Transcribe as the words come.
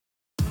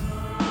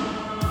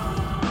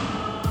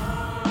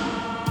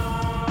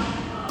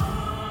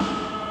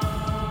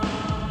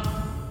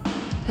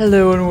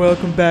Hello and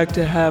welcome back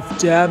to Half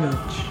Damage.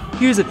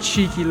 Here's a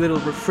cheeky little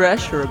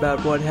refresher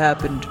about what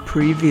happened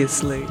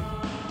previously.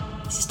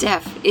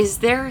 Steph, is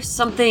there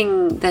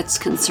something that's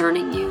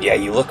concerning you? Yeah,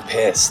 you look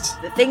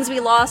pissed. The things we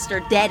lost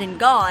are dead and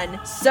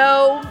gone,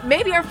 so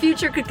maybe our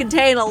future could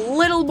contain a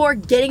little more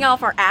getting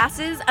off our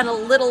asses and a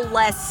little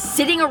less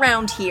sitting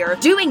around here,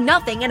 doing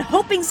nothing and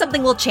hoping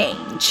something will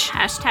change.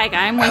 Hashtag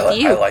I'm with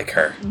you. I like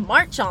her.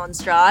 March on,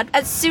 Strahd,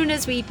 as soon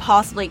as we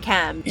possibly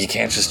can. You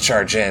can't just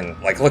charge in.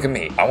 Like, look at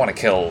me. I want to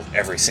kill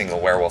every single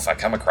werewolf I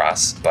come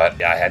across,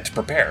 but I had to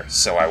prepare,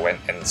 so I went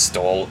and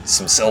stole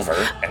some silver,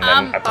 and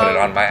then I put it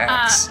on my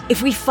axe.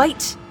 If we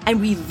fight and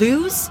we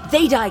lose,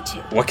 they die too.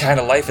 What kind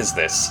of life is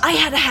this? I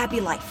had a happy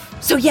life.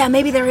 So yeah,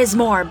 maybe there is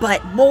more,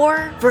 but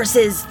more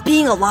versus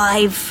being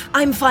alive,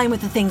 I'm fine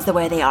with the things the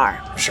way they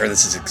are. I'm sure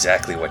this is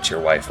exactly what your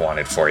wife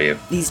wanted for you.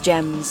 These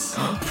gems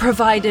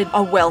provided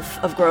a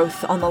wealth of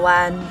growth on the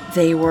land.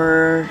 They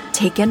were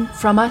taken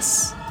from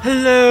us.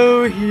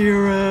 Hello,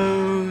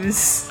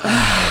 heroes.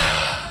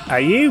 Are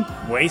you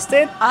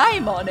wasted?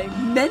 I'm on a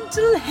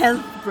mental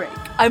health break.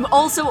 I'm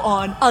also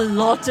on a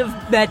lot of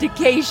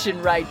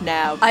medication right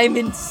now. I'm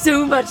in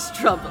so much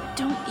trouble.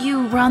 Don't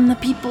you run the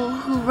people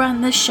who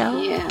run the show?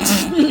 Yeah.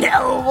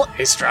 No.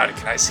 Hey, Strahd,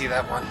 can I see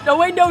that one? No,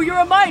 wait, no, you're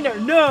a minor.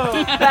 No.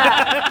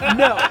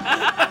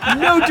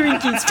 No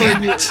drinkies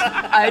for you.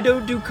 I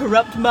don't do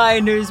corrupt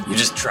minors. You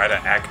just try to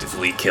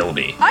actively kill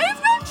me. I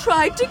have not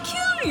tried to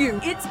kill you.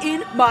 It's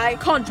in my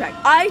contract.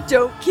 I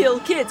don't kill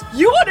kids.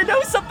 You want to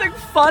know something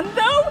fun,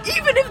 though?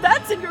 Even if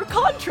that's in your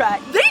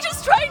contract, they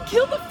just try and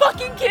kill the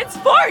fucking kids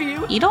for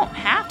you. You don't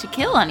have to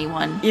kill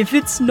anyone. If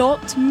it's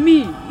not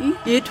me,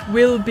 it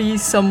will be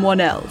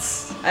someone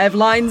else. I have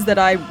lines that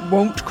I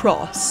won't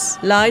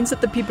cross. Lines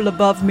that the people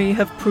above me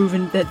have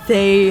proven that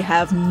they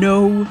have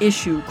no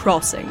issue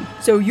crossing.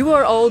 So you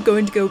are all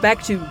going to go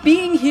back to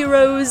being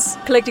heroes,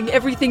 collecting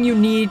everything you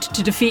need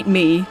to defeat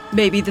me.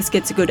 Maybe this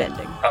gets a good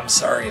ending. I'm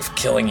sorry if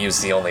killing you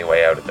is the only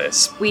way out of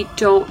this. We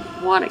don't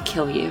want to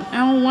kill you. I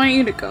don't want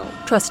you to go.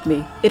 Trust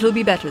me, it'll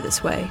be better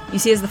this way. You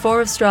see as the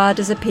Four of Strahd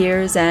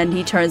disappears and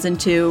he turns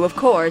into, of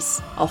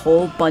course, a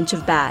whole bunch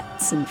of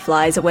bats and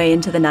flies away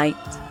into the night.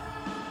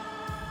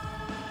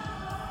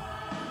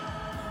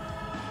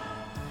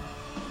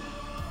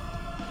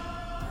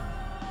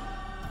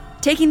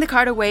 Taking the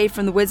cart away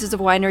from the Wizards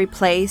of Winery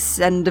Place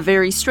and a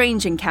very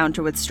strange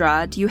encounter with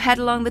Strahd, you head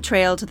along the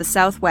trail to the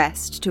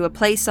southwest to a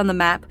place on the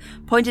map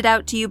pointed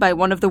out to you by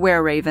one of the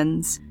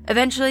were-ravens.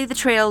 Eventually, the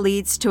trail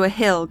leads to a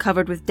hill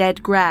covered with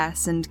dead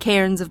grass and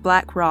cairns of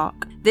black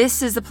rock.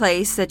 This is the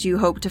place that you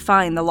hope to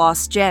find the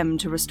lost gem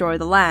to restore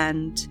the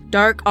land.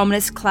 Dark,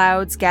 ominous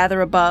clouds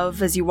gather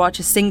above as you watch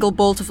a single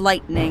bolt of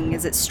lightning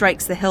as it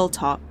strikes the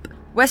hilltop.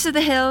 West of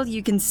the hill,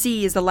 you can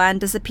see as the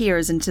land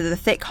disappears into the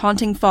thick,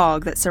 haunting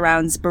fog that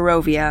surrounds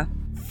Barovia.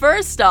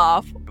 First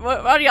off,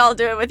 what are y'all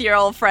doing with your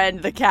old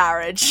friend, the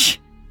carriage?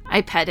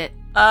 I pet it.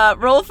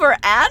 Roll for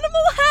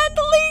animal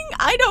handling?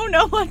 I don't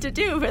know what to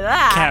do for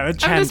that.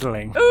 Carriage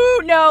handling.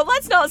 Ooh, no,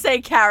 let's not say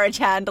carriage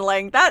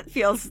handling. That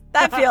feels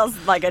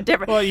like a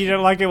different... Well, you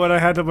don't like it when I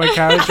handle my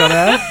carriage on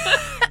air?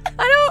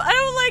 I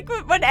don't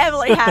like when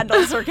Emily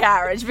handles her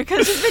carriage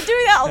because she's been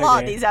doing that a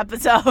lot these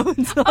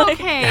episodes.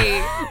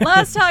 Okay.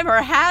 Last time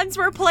her hands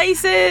were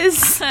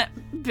places.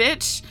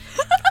 Bitch.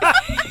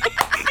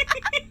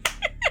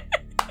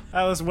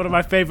 That was one of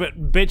my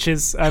favorite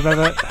bitches I've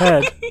ever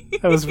heard.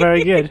 That was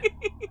very good.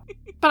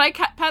 But I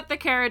pet the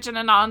carriage in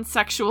a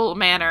non-sexual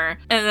manner.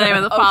 In the name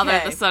of the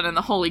Father, the Son, and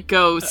the Holy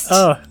Ghost.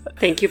 Oh,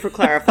 Thank you for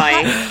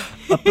clarifying.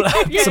 some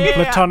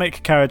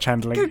platonic carriage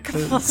handling.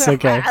 It's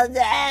okay.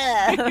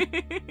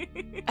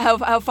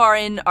 How far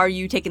in are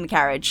you taking the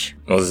carriage?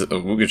 Well,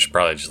 we should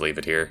probably just leave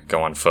it here.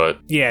 Go on foot.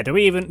 Yeah, do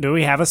we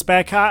have a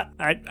spare cart?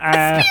 A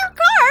spare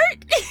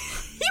cart?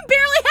 You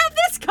barely have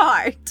this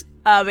cart.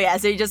 But yeah,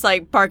 so you just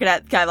like park it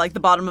at kind of like the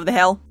bottom of the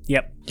hill.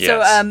 Yep. Yes.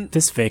 So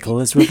This vehicle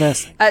is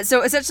reversing.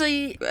 So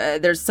essentially,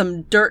 there's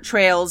some dirt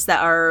trails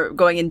that are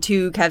going in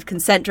two kind of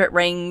concentric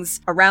rings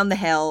around the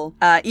hill.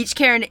 Each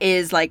cairn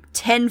is like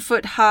 10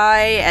 foot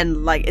high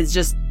and like it's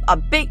just a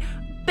big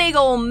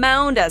old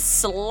mound of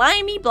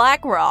slimy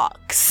black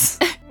rocks.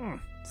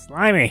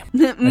 Slimy.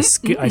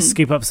 I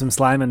scoop up some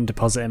slime and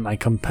deposit it in my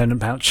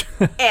component pouch.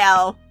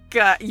 Ew.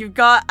 You've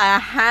got a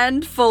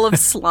handful of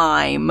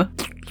slime.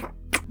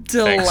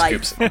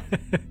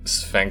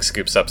 Fang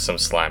scoops up some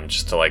slime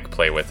just to like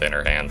play with in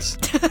her hands.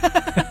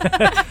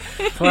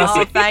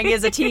 Oh, Fang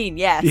is a teen.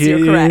 Yes,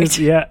 you're correct.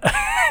 Yeah,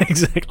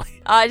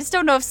 exactly. I just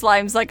don't know if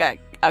slime's like a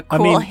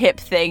cool hip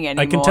thing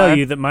anymore. I can tell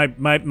you that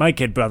my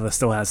kid brother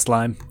still has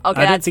slime.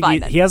 Okay, I don't that's think fine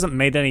then. he hasn't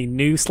made any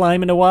new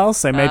slime in a while,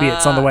 so maybe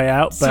it's on the way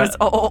out. So But it's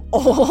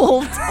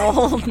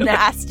old,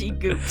 nasty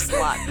goop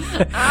slime.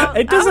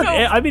 it doesn't.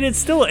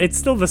 It's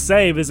still the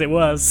same as it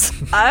was.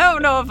 I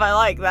don't know if I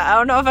like that. I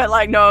don't know if I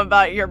like knowing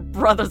about your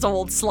brother's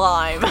old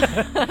slime.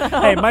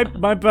 Hey,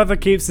 my brother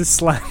keeps his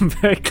slime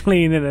very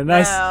clean in a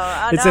nice.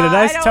 It's in a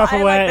nice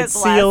Tupperware.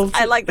 It's sealed.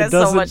 I like this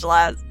so much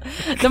less.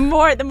 The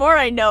more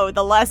I know,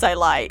 the less I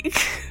like.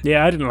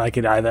 Yeah, I didn't like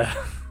it either.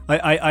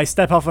 I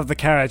step off of the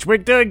carriage. We're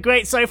doing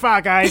great so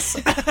far, guys.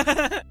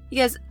 You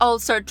guys all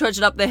start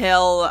trudging up the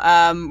hill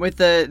with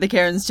the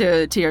cairns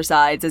to your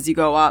sides as you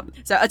go up.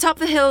 So atop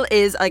the hill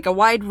is like a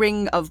wide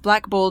ring of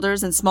black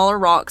boulders and smaller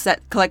rocks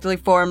that collectively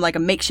form like a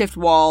makeshift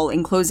wall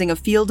enclosing a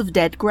field of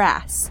dead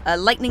grass.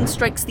 Lightning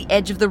strikes the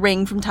edge of the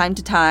ring from time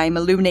to time,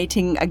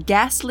 illuminating a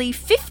ghastly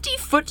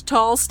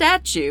 50-foot-tall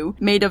statue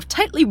made of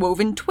tightly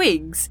woven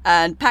twigs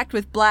and packed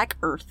with black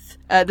earth.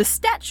 The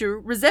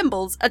statue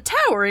resembles a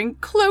towering,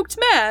 cloaked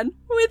man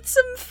with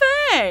some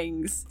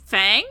fangs.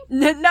 Fang?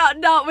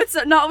 Not with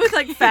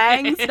like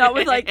fangs. Not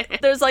with like.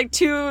 There's like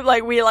two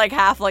like wee like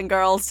halfling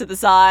girls to the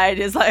side.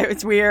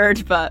 It's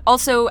weird, but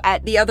also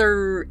at the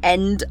other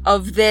end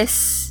of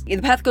this,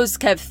 the path goes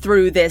kind of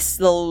through this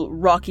little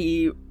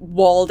rocky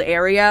walled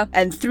area,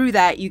 and through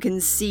that you can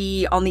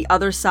see on the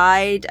other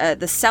side,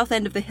 the south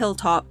end of the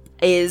hilltop,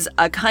 is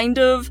a kind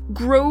of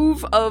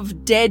grove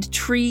of dead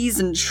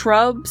trees and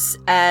shrubs,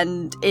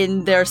 and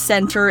in their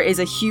center is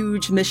a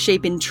huge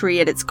misshapen tree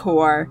at its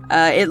core.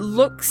 It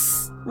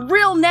looks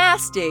real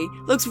nasty,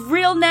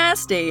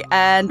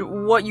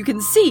 and what you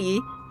can see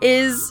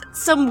is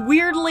some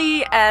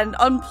weirdly and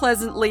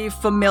unpleasantly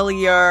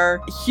familiar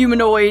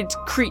humanoid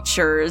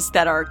creatures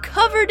that are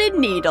covered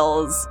in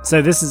needles.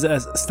 So this is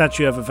a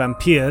statue of a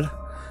vampire.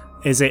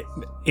 Is it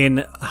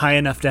in high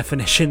enough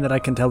definition that I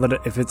can tell that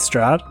if it's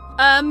Strahd?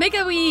 Make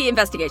a wee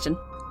investigation.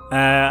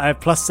 I have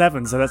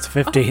 +7, so that's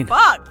 15.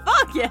 Oh,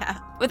 fuck yeah.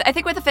 I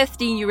think with a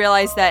 15 you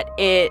realize that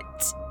it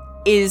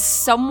is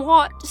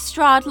somewhat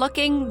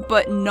Strahd-looking,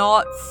 but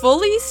not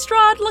fully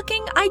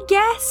Strahd-looking, I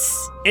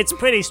guess. It's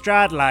pretty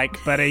Strahd-like,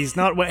 but he's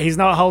not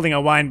holding a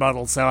wine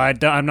bottle, so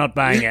I'm not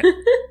buying it.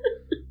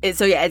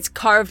 So yeah, it's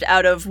carved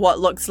out of what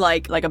looks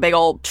like a big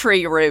old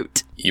tree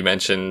root. You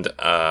mentioned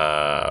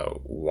a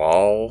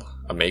wall,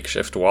 a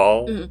makeshift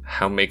wall. Mm-hmm.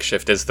 How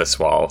makeshift is this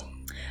wall?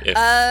 If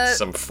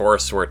some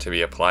force were to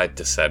be applied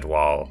to said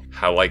wall,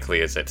 how likely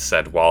is it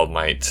said wall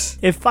might?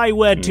 If I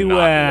were to,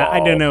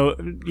 I don't know,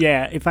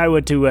 if I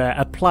were to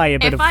apply a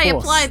bit of force. If I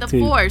apply the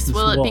force,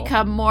 will it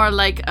become more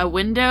like a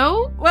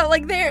window? Well,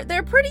 like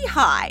they're pretty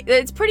high.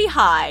 It's pretty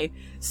high.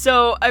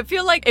 So I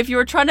feel like if you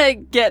were trying to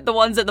get the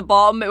ones at the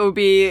bottom, it would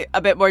be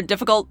a bit more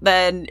difficult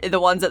than the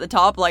ones at the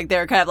top. Like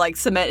they're kind of like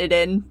cemented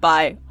in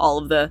by all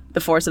of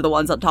the force of the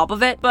ones on top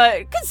of it.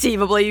 But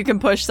conceivably, you can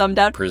push some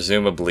down.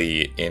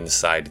 Presumably,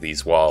 inside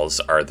these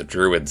walls are the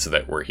druids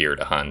that we're here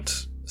to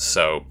hunt.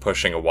 So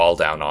pushing a wall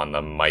down on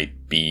them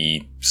might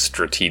be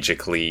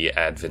strategically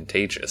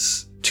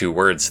advantageous. 2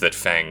 words that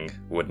Fang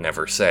would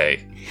never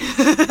say.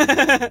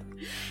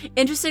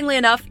 Interestingly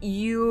enough,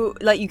 you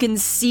can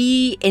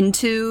see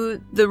into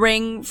the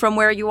ring from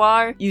where you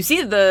are. You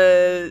see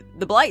the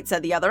blights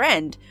at the other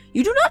end.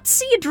 You do not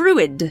see a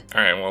druid.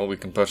 Alright, well, we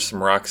can push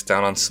some rocks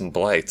down on some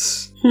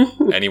blights.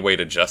 Any way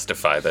to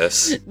justify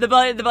this? The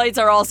blights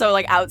are also,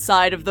 like,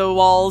 outside of the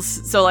walls.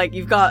 So, like,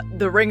 you've got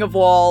the ring of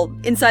wall.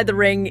 Inside the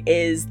ring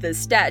is the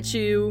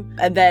statue.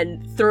 And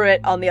then through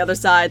it on the other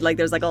side, like,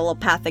 there's, like, a little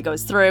path that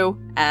goes through.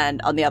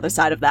 And on the other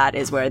side of that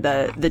is where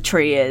the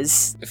tree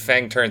is.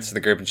 Fang turns to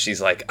the group and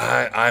she's like,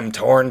 I'm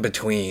torn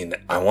between,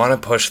 I want to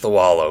push the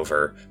wall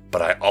over,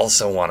 but I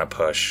also want to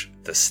push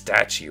the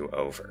statue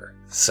over.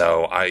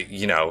 So what are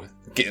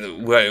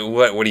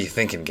you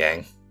thinking,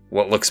 gang?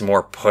 What looks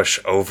more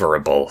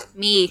push-overable?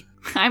 Me.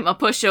 I'm a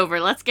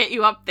pushover. Let's get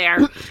you up there.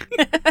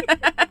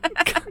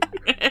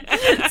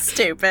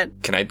 Stupid.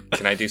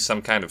 Can I do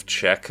some kind of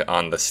check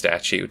on the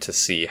statue to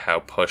see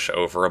how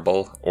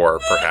push-overable or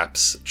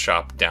perhaps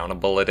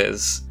chop-downable it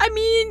is? I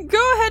mean,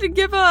 go ahead and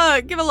give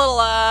a little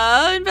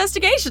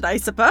investigation, I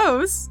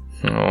suppose.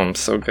 Oh, I'm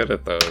so good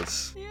at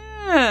those.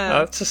 Yeah.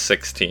 That's a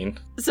 16.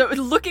 So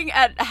looking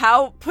at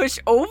how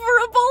push-overable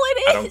it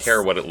is? I don't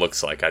care what it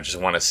looks like. I just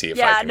want to see if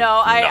I can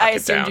I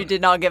assumed down. You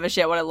did not give a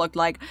shit what it looked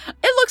like.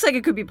 It looks like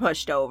it could be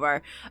pushed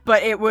over,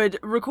 but it would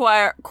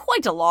require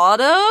quite a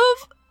lot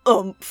of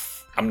oomph.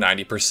 I'm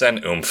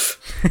 90% oomph.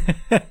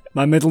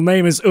 My middle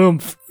name is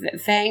Oomph.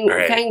 Fang,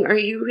 right. Fang, are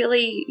you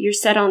really you're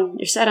set on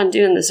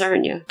doing this,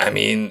 aren't you? I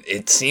mean,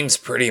 it seems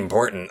pretty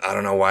important. I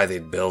don't know why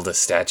they'd build a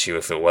statue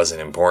if it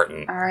wasn't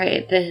important. All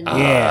right, then.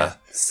 Yeah,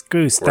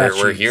 screw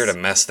statues. We're here to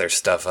mess their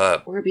stuff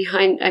up. We're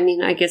behind. I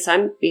mean, I guess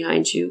I'm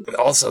behind you. But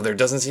also, there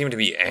doesn't seem to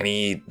be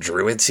any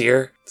druids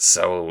here,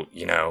 so,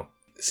 it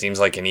seems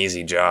like an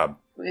easy job.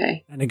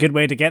 Okay. And a good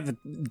way to get the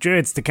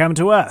druids to come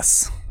to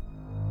us.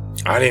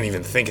 I didn't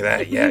even think of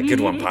that. Yeah, good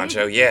one,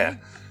 Poncho. Yeah.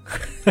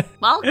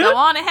 Well, go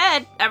on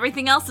ahead.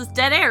 Everything else is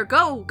dead air.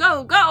 Go,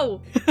 go,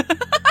 go.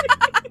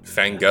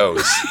 Fang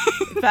goes.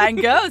 Fang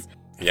goes.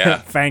 Yeah.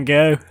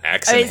 Fango.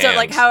 Axe in hand. So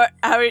like how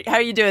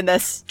are you doing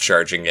this?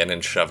 Charging in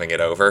and shoving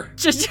it over.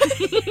 Just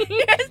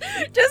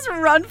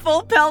run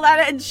full pelt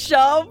at it and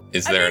shove.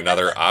 Is there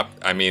another op?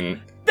 I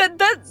mean, That's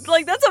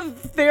That's a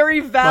very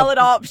valid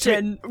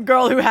option,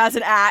 girl who has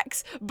an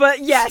axe. But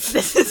yes,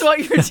 this is what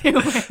you're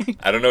doing.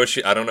 I don't know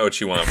what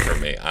you want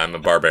from me. I'm a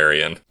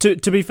barbarian. To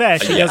be fair,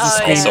 she has a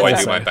scream. Also, I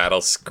do my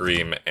battle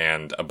scream,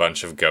 and a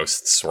bunch of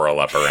ghosts swirl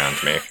up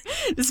around me.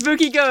 The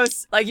spooky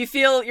ghosts, like you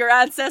feel your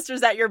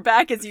ancestors at your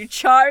back as you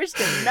charge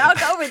to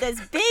knock over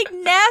this big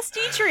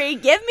nasty tree.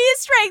 Give me a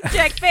strength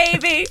check,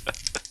 baby.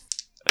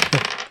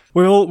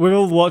 We're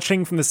all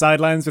watching from the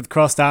sidelines with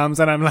crossed arms,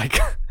 and I'm like,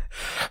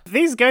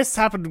 these ghosts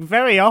happen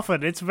very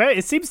often.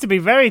 It seems to be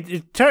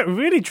really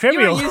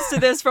trivial. You were used to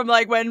this from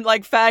like when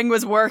like Fang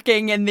was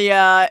working in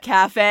the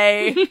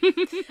cafe,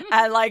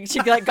 and like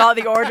she like got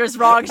the orders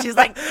wrong. She's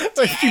like,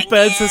 she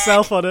burns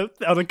herself on a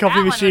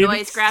coffee machine. That one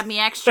always grab me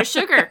extra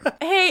sugar.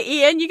 Hey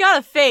Ian, you got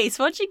a face.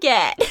 What'd you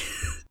get?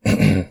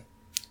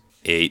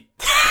 8.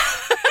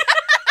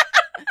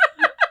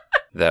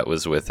 That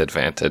was with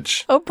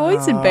advantage. Oh,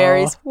 boys and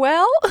berries.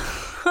 Well,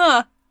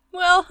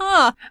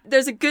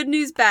 There's a good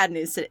news, bad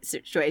news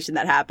situation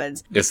that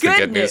happens. Is the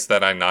good news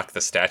that I knocked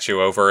the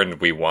statue over and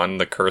we won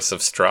the Curse of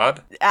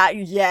Strahd?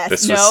 Yes.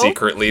 This was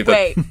secretly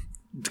the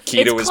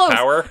key to his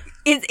power?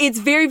 It's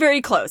very, very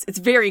close. It's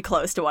very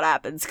close to what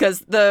happens,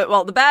 because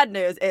the bad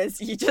news is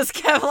you just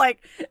kind of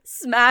like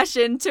smash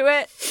into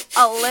it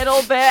a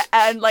little bit,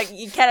 and like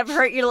you kind of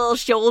hurt your little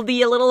shoulder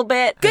a little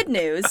bit. Good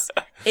news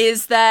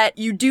is that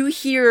you do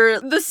hear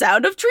the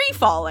sound of tree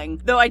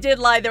falling. Though I did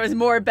lie, there was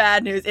more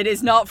bad news. It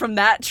is not from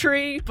that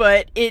tree,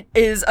 but it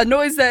is a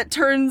noise that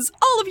turns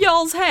all of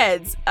y'all's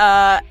heads.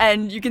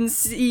 And you can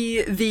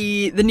see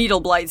the needle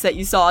blights that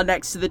you saw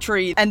next to the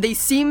tree, and they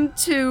seem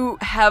to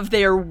have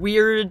their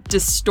weird,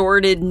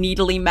 distorted,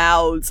 needly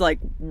mouths like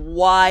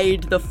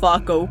wide the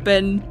fuck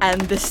open, and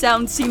the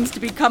sound seems to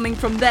be coming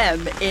from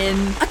them in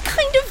a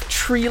kind of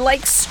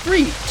tree-like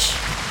screech.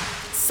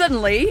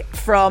 Suddenly,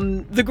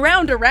 from the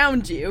ground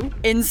around you,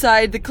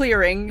 inside the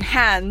clearing,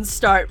 hands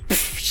start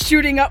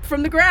shooting up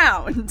from the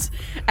ground.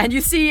 And you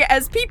see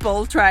as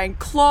people try and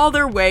claw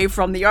their way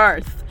from the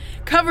earth.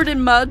 Covered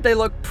in mud, they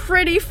look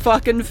pretty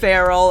fucking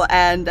feral,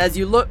 and as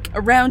you look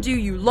around you,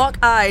 you lock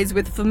eyes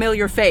with a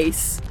familiar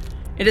face.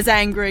 It is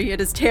angry,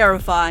 it is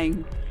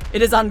terrifying,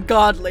 it is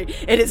ungodly.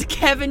 It is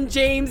Kevin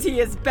James, he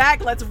is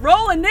back. Let's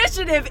roll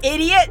initiative,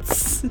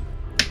 idiots!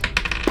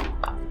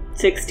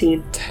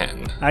 16.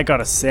 10. I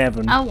got a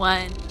 7. A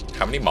 1.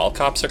 How many mall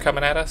cops are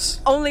coming at us?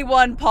 Only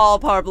one Paul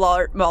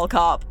Mall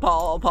Cop.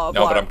 No,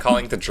 but I'm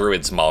calling the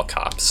druids mall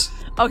cops.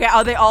 Okay,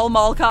 are they all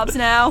mall cops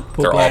now?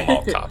 They're all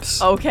mall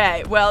cops.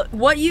 Okay, well,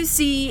 what you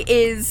see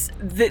is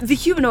the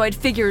humanoid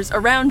figures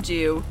around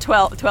you.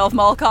 12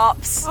 mall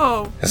cops.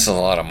 Oh. That's a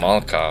lot of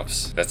mall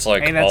cops. That's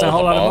like that's all a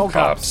whole the lot of mall mall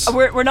cops.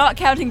 We're not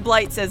counting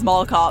blights as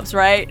mall cops,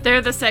 right? They're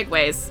the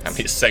segways. How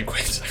many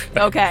segways are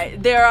there? Okay,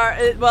 there are,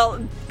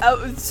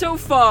 so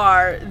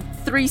far,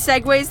 3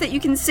 segways that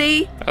you can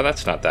see. Oh,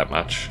 that's not that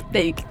much.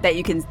 That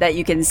you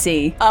can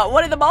see.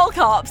 One of the mall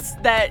cops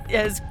that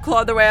has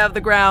clawed their way out of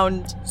the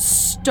ground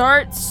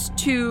starts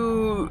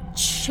to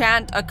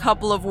chant a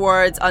couple of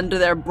words under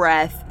their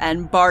breath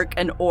and bark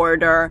an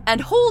order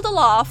and hold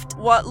aloft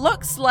what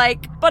looks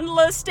like a bundle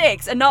of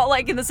sticks, and not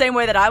like in the same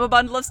way that I'm a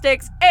bundle of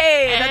sticks.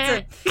 Hey,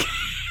 that's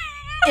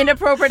a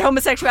inappropriate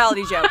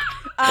homosexuality joke.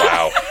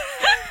 Wow.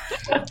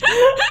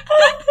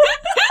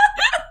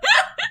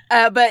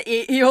 But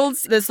he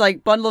holds this,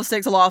 like, bundle of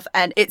sticks aloft,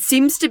 and it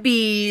seems to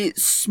be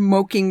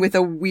smoking with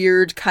a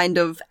weird kind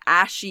of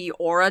ashy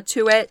aura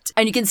to it.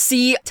 And you can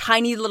see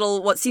tiny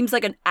little, what seems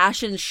like an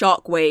ashen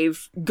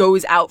shockwave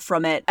goes out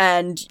from it,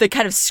 and the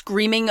kind of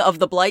screaming of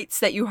the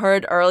blights that you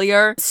heard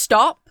earlier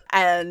stop,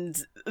 and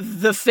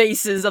the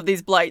faces of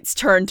these blights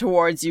turn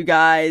towards you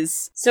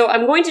guys. So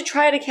I'm going to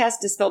try to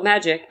cast Dispel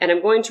Magic, and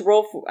I'm going to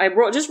rolled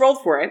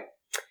for it.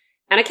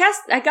 And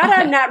I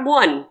got a nat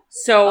 1,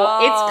 so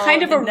it's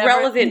kind of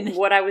irrelevant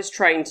what I was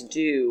trying to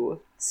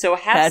do. So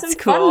have some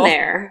fun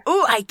there.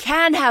 Ooh, I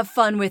can have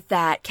fun with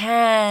that,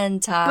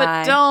 can't I?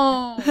 But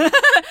don't.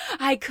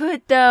 I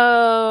could,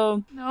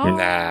 though. No.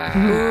 Nah.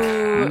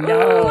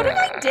 Ooh, what if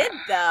I did,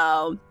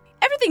 though?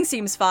 Everything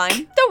seems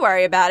fine. Don't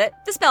worry about it.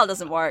 The spell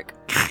doesn't work.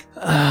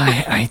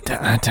 I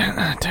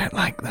don't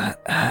like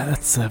that.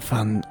 That's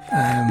fun.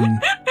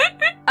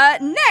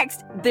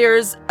 Next,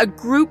 there's a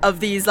group of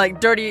these,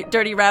 like,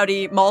 dirty,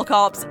 rowdy mall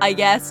cops, I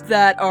guess,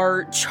 that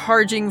are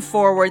charging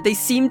forward. They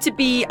seem to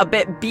be a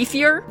bit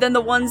beefier than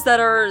the ones that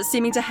are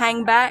seeming to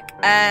hang back,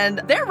 and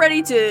they're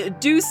ready to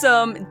do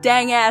some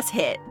dang-ass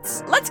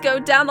hits. Let's go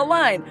down the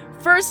line.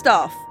 First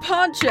off,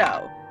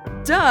 Poncho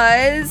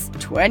does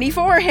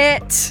 24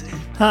 hit.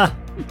 Huh.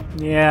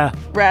 Yeah.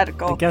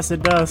 Radical. I guess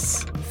it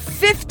does.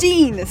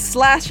 15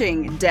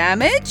 slashing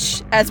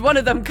damage as one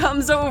of them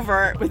comes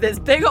over with his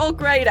big old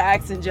great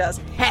axe and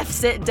just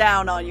hefts it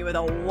down on you with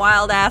a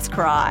wild ass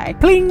cry.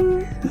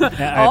 Pling!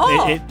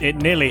 It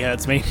nearly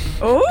hurts me.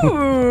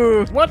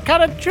 Ooh! What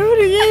kind of Druid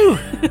are you?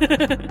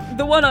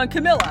 The one on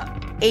Camilla.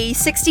 A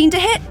 16 to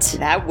hit.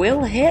 That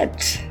will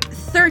hit.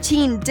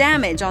 13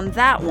 damage on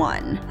that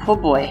one. Oh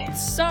boy.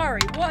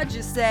 Sorry, what'd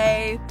you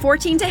say?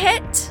 14 to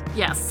hit?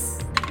 Yes.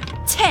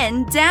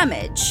 10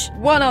 damage.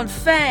 One on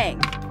Fang.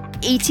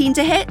 18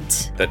 to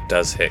hit. That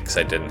does hit because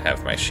I didn't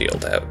have my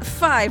shield out.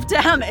 5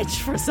 damage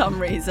for some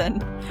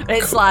reason.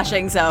 It's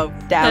slashing, so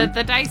down.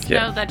 The dice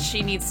know that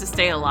she needs to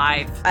stay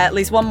alive. At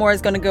least one more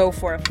is going to go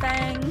for a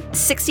Fang.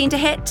 16 to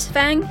hit,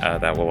 Fang.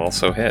 That will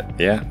also hit,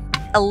 yeah.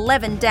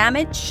 11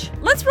 damage.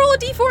 Let's roll a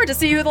d4 to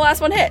see who the last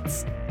one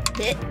hits.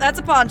 Hit. That's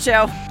a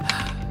Poncho.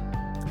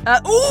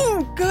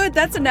 Ooh, good.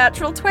 That's a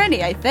natural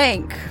 20, I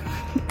think.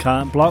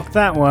 Can't block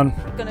that one.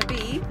 Gonna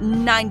be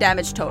 9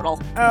 damage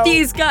total. Oh.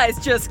 These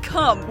guys just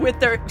come with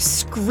their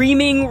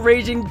screaming,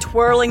 raging,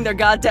 twirling their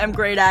goddamn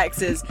great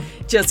axes.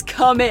 Just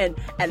come in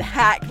and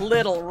hack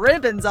little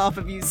ribbons off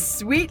of you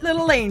sweet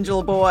little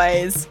angel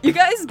boys. You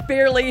guys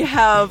barely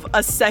have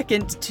a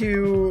second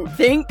to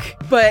think,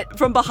 but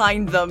from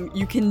behind them,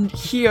 you can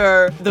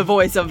hear the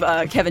voice of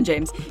Kevin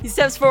James. He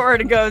steps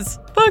forward and goes,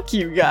 "Fuck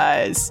you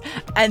guys,"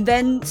 and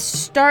then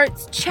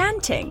starts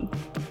chanting.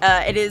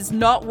 It is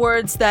not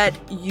words that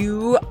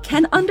you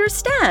can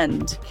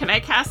understand. Can I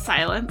cast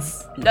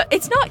silence? No,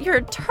 it's not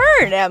your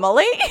turn,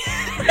 Emily.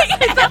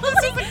 How long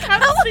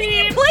have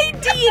you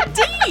played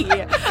D&D?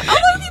 How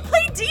long have you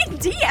played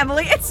D&D,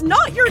 Emily? It's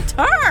not your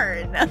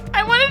turn.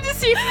 I wanted to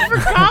see if you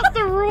forgot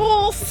the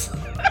rules.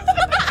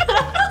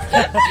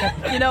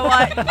 You know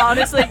what?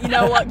 Honestly, you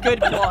know what? Good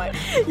point.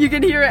 You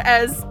can hear it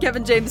as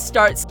Kevin James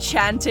starts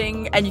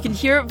chanting, and you can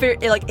hear it very,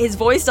 like, his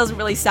voice doesn't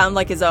really sound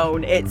like his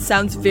own. It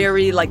sounds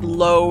very, like,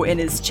 low in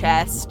his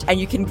chest, and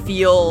you can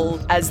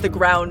feel as the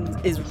ground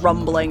is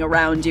rumbling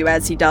around you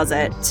as he does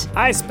it.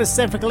 I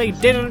specifically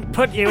didn't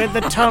put you in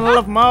the tunnel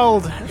of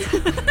mold.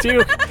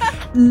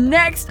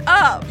 Next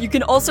up, you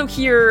can also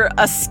hear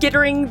a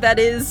skittering that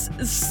is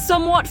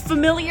somewhat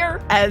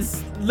familiar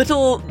as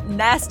little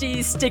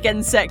nasty stick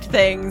insect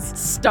things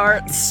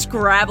start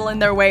scrabbling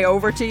their way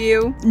over to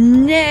you.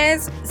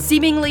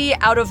 Seemingly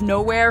out of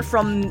nowhere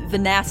from the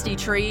nasty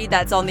tree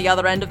that's on the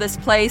other end of this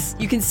place,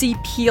 you can see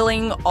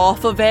peeling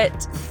off of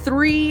it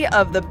 3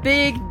 of the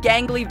big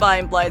gangly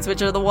vine blades,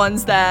 which are the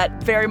ones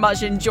that very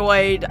much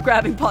enjoyed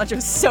grabbing Poncho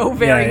so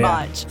very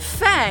much.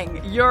 Fang,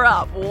 you're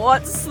up.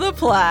 What's the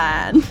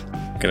plan?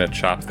 Gonna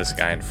chop this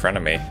guy in front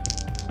of me.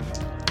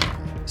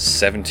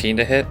 17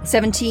 to hit.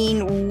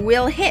 17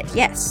 will hit,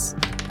 yes.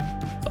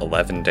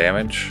 11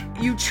 damage.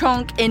 You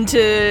chunk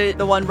into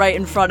the one right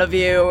in front of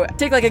you,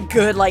 take like a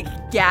good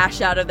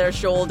gash out of their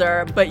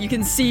shoulder, but you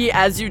can see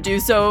as you do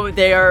so,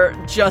 they are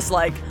just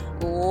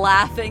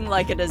laughing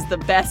like it is the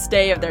best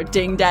day of their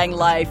ding-dang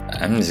life.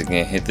 I'm just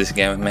gonna hit this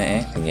guy with my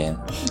axe again.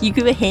 You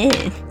go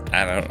ahead.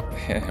 I don't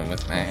hit him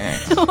with my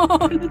axe.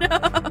 Oh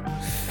no.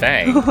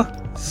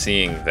 Fang,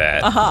 seeing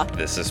that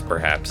this is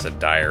perhaps a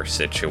dire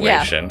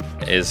situation,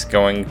 is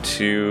going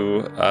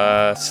to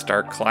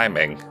start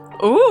climbing.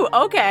 Ooh,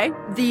 okay.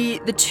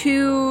 The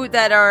 2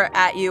 that are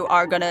at you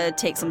are gonna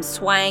take some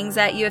swangs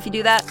at you if you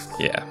do that.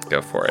 Yeah,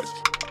 go for it.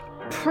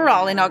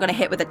 Probably not gonna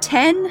hit with a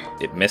 10.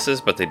 It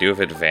misses, but they do have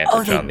advantage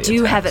on the attacks. Oh, they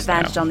do have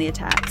advantage on the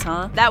attacks,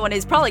 huh? That one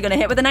is probably gonna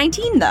hit with a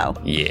 19, though.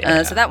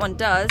 Yeah. So that one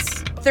does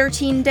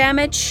 13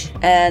 damage,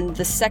 and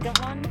the second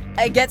one,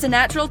 it gets a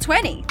natural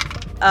 20.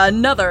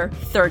 Another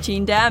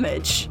 13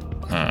 damage.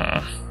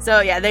 So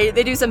yeah, they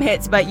do some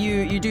hits, but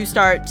you do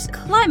start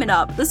climbing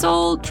up this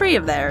old tree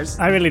of theirs.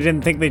 I really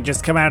didn't think they'd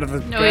just come out of the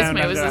ground.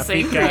 No, it was the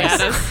same tree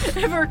at us.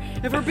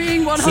 if we're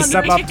being 100. It's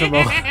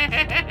suboptimal.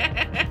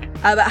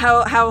 But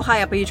how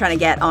high up are you trying to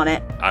get on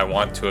it? I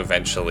want to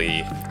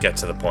eventually get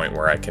to the point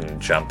where I can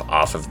jump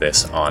off of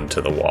this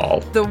onto the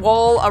wall. The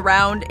wall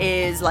around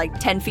is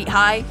 10 feet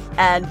high,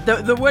 and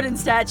the wooden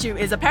statue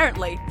is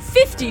apparently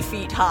 50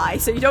 feet high,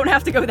 so you don't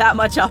have to go that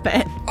much up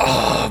it.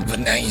 Oh, but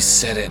now you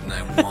said it and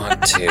I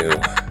want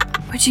to.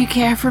 Would you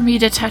care for me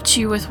to touch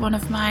you with one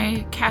of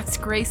my cat's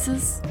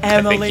graces?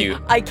 Emily,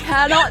 I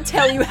cannot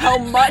tell you how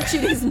much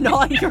it is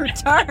not your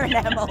turn,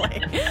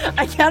 Emily.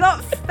 I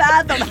cannot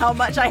fathom how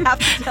much I have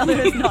to tell you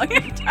it's not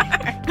your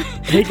turn.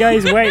 Hey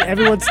guys, wait,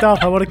 everyone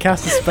stop. I want to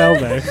cast a spell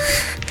though.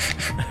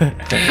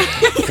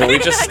 Can we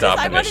just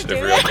stop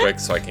initiative real quick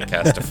so I can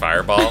cast a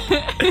fireball?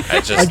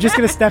 I'm just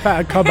going to step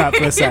out of combat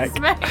for a sec.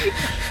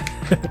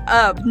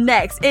 Up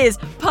next is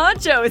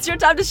Poncho. It's your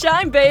time to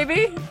shine,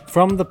 baby.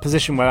 From the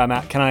position where I'm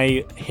at, can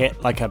I hit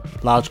a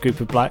large group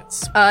of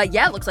blights?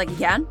 Yeah, looks like you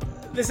can.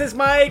 This is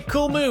my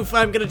cool move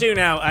I'm going to do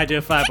now. I do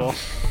a fireball.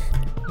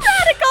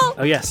 Radical!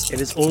 Oh yes,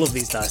 it is all of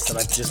these dice that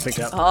I've just picked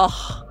up.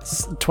 Oh.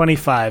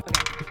 25.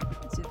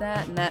 Let's do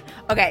that and that.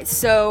 Okay,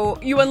 so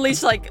you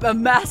unleash a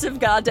massive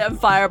goddamn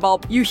fireball.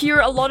 You hear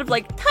a lot of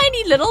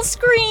tiny little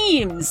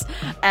screams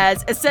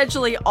as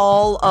essentially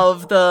all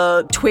of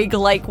the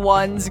twig-like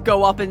ones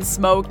go up in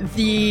smoke.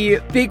 The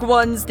big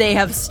ones, they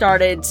have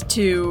started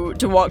to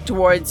walk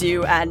towards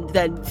you, and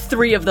then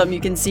 3 of them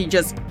you can see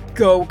just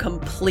go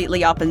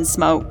completely up in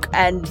smoke.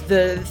 And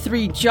the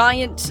 3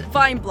 giant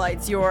vine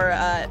blights,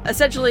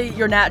 essentially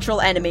your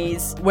natural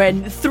enemies.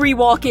 When 3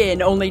 walk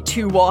in, only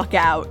 2 walk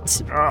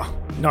out. Oh,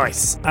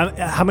 nice.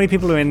 How many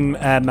people are in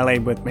melee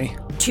with me?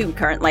 2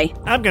 currently.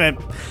 I'm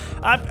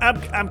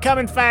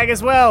coming, Fag,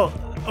 as well.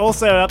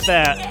 Also up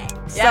there.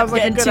 Sounds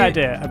like a good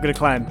idea. I'm gonna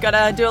climb.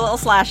 Gotta do a little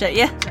slash at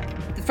you.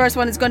 The first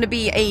one is going to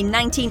be a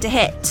 19 to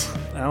hit.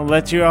 I'll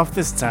let you off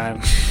this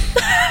time.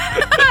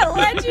 I'll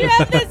let you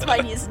have this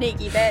one, you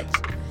sneaky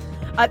bitch.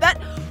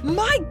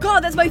 My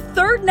god, that's my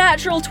third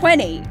natural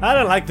 20. I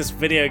don't like this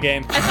video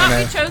game. I thought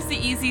we chose the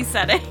easy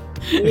setting.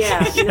 Yeah,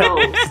 no,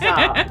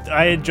 stop.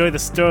 I enjoy the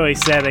story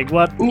setting.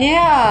 What?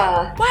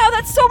 Yeah. Wow,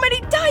 that's so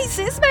many dice,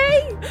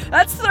 Ismay!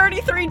 That's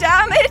 33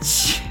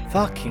 damage!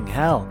 Fucking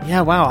hell.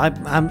 Yeah, wow,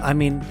 I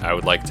mean... I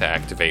would like to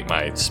activate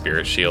my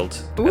spirit shield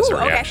as a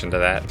reaction to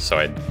that, so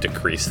I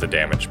decrease the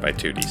damage by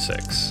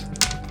 2d6.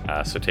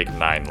 So take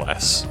 9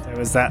 less. There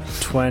was that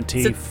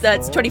 20. So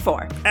that's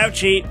 24.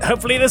 Ouchie.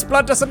 Hopefully this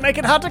blood doesn't make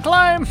it hard to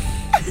climb.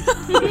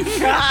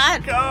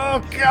 God.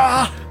 Oh,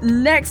 God.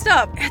 Next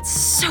up, it's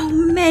so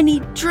many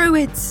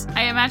druids.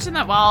 I imagine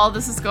that while all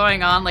this is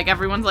going on, like,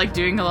 everyone's, like,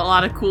 doing a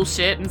lot of cool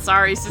shit, and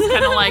Sari's just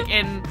kind of, like,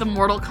 in the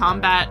Mortal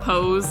Kombat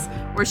pose,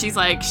 where she's,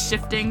 like,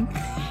 shifting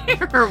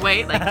her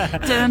weight, like,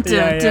 dun,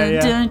 dun, dun,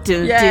 dun,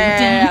 dun,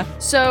 dun.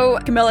 So,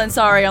 Camilla and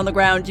Sari on the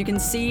ground, you can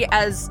see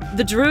as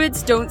the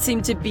druids don't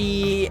seem to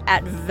be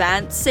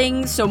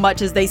advancing so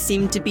much as they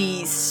seem to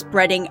be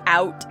spreading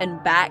out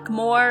and back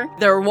more.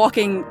 They're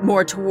walking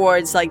more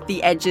towards, like,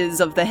 the edges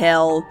of the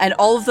hill, and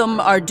all of them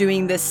are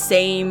doing this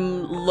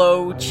same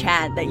low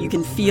chant that you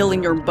can feel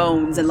in your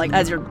bones, and, like,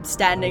 as you're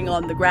standing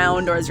on the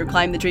ground or as you're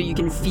climbing the tree, you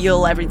can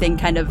feel everything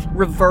kind of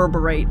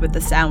reverberate with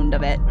the sound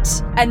of it.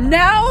 And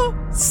now,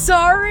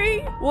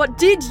 Sari, what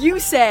did you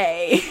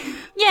say?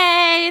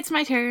 Yay, it's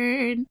my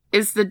turn.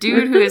 Is the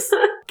dude who is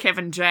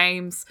Kevin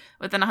James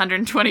within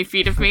 120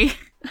 feet of me?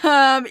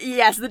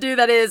 Yes, the dude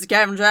that is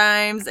Kevin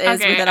James is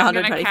within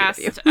 120 feet of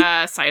you. I'm gonna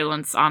cast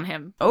silence on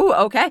him.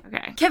 Oh, okay.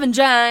 Okay. Kevin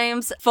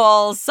James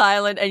falls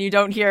silent and you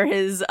don't hear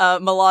his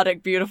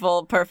melodic,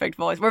 beautiful, perfect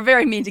voice. We're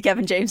very mean to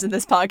Kevin James in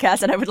this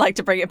podcast, and I would like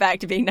to bring it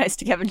back to being nice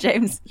to Kevin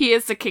James. He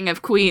is the king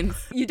of queens.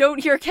 You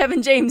don't hear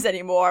Kevin James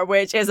anymore,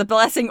 which is a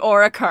blessing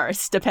or a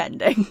curse,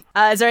 depending.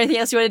 Is there anything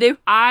else you want to do?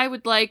 I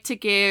would like to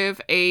give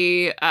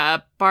a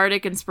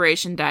bardic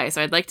inspiration die,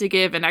 so I'd like to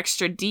give an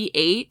extra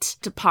d8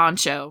 to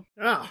Poncho.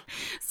 Oh.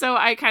 So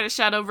I kind of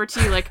shout over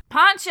to you like,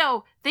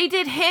 Poncho, they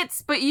did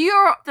hits, but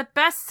you're the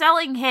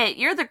best-selling hit.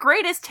 You're the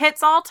greatest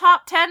hits, all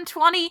top 10,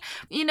 20.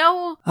 You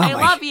know, I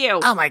love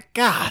you. Oh my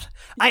god.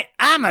 I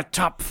am a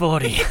top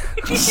 40.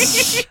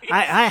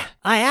 I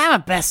am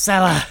a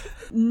bestseller.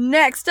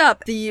 Next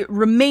up, the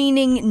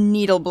remaining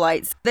needle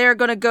blights. They're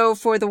gonna go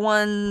for the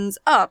ones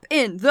up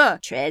in the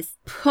chest.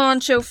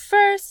 Poncho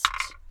first.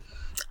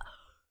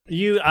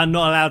 You are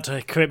not allowed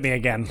to crit me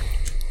again.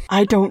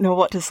 I don't know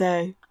what to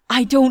say.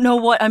 I don't know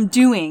what I'm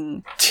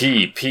doing.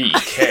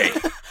 TPK.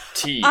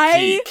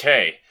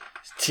 TPK.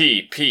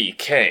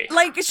 TPK.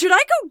 Like, should I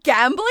go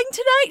gambling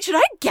tonight? Should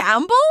I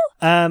gamble?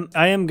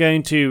 I am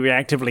going to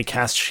reactively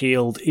cast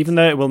Shield. Even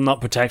though it will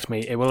not protect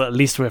me, it will at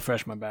least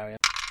refresh my barrier.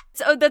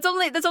 So that's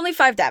only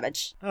 5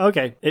 damage.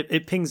 Okay,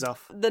 it pings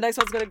off. The next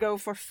one's gonna go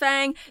for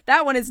Fang.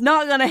 That one is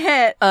not gonna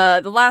hit.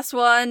 The last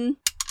one,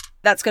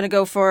 that's gonna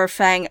go for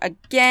Fang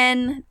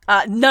again.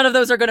 None of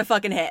those are gonna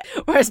fucking hit.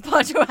 Whereas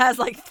Poncho has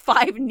like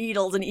 5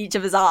 needles in each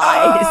of his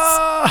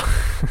eyes.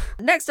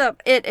 Next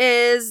up, it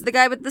is the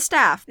guy with the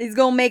staff. He's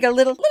gonna make a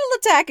little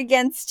attack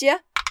against you.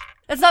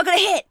 That's not gonna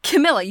hit.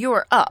 Camilla, you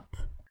are up.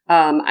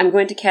 I'm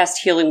going to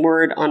cast Healing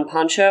Word on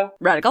Poncho.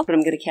 Radical. But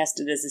I'm going to cast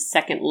it as a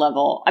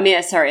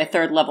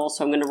third level,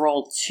 so I'm going to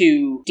roll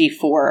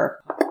 2d4.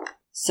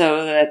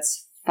 So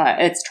that's 5.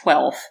 It's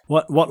 12.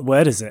 What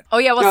word is it? Oh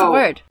yeah, what's the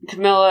word?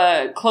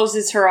 Camilla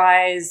closes her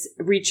eyes,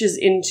 reaches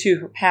into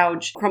her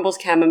pouch, crumbles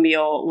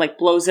chamomile, like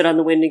blows it on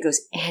the wind and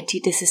goes,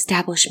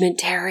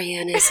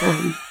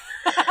 anti-disestablishmentarianism.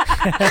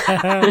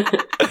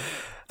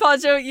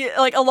 Poncho,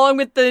 along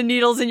with the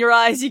needles in your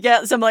eyes, you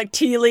get some,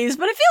 tea leaves,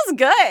 but it feels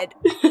good.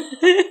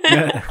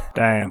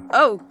 Damn.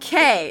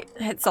 Okay,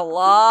 it's a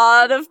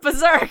lot of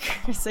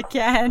berserkers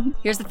again.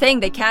 Here's the thing,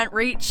 they can't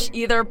reach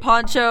either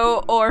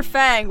Poncho or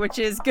Fang, which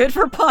is good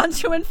for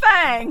Poncho and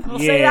Fang. We'll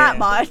say that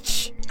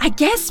much. I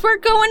guess we're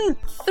going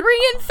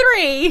 3 and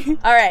 3.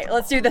 All right,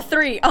 let's do the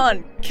 3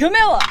 on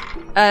Camilla.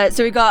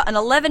 So we got an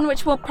 11,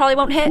 which probably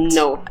won't hit.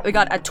 No. We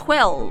got a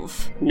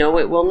 12. No,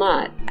 it will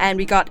not. And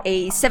we got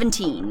a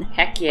 17.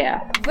 Heck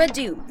yeah. But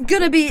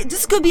gonna be a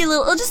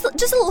little, just a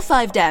little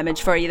 5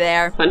 damage for you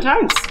there. Fun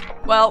times.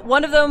 Well,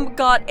 one of them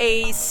got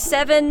a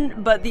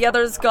 7, but the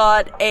others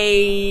got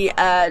a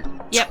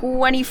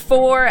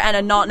 24 and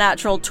a not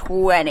natural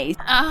 20.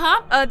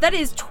 That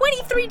is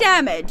 23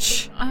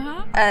 damage.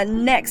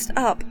 Next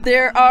up,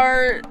 there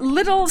are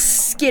little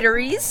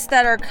skitteries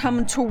that are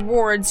coming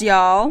towards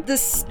y'all. The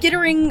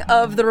skittering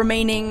of the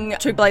remaining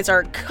twig blights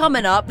are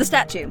coming up the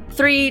statue.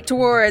 3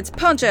 towards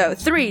Poncho,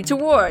 3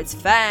 towards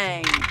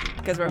Fang.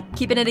 Because we're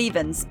keeping it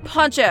evens.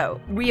 Poncho,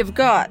 we have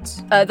got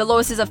the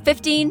lowest is a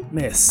 15.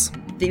 Miss.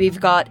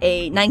 We've got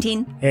a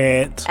 19.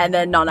 Hit. And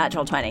then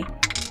non-natural 20.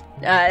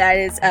 That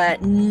is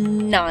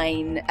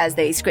 9 as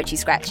they scritchy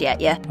scratchy at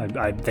you.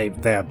 They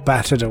are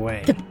battered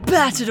away. They're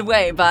battered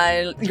away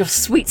by your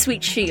sweet,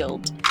 sweet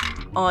shield.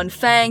 On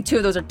Fang, 2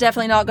 of those are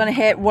definitely not going to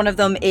hit. One of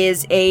them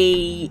is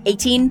a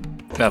 18.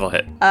 That'll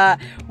hit.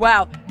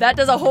 Wow, that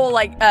does a whole,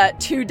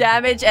 2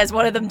 damage as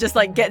one of them just,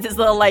 gets his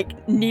little,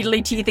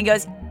 needly teeth and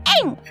goes,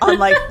 "Ing!"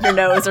 on, your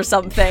nose or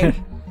something.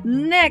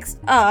 Next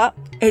up,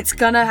 it's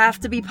gonna have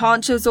to be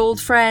Poncho's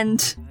old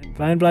friend.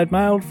 Blind,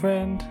 my old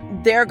friend.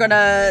 They're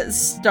gonna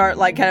start,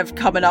 kind of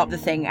coming up the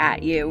thing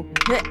at you.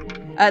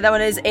 That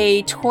one is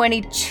a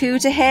 22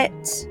 to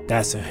hit.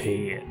 That's a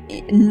hit.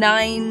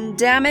 9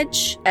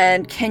 damage.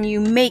 And can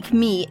you make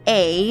me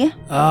a...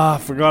 I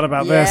forgot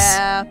about this.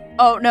 Yeah.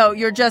 Oh, no,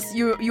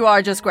 you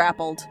are just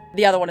grappled.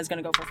 The other one is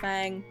gonna go for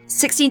Fang.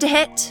 16 to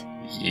hit.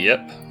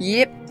 Yep.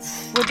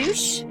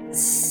 Wadoosh.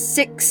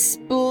 6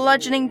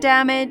 bludgeoning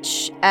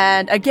damage.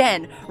 And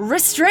again,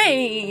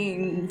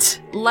 restrained.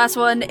 Last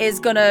one is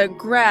gonna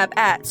grab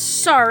at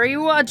Sorry,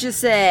 what'd you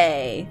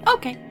say?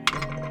 Okay.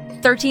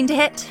 13 to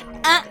hit.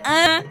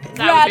 That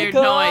was weird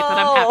noise, but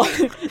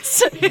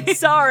I'm happy.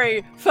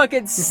 Sorry,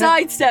 fucking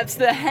sidesteps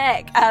the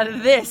heck out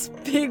of this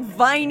big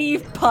viney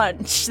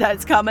punch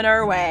that's coming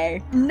our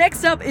way.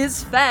 Next up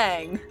is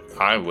Fang.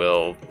 I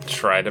will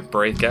try to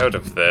break out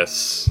of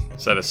this.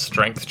 Is that a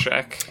strength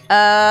check?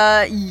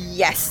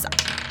 Yes.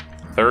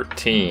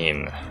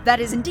 13. That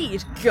is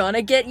indeed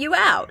gonna get you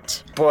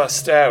out.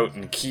 Bust out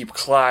and keep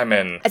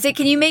climbing. I say,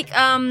 can you make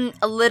a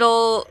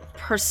little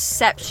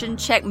perception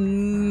check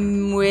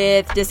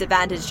with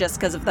disadvantage just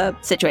because of the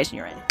situation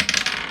you're in?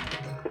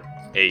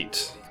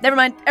 8. Never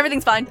mind,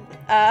 everything's fine.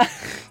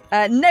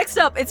 Next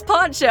up, it's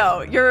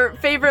Poncho, your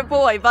favorite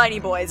boy. Viney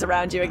Boy's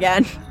around you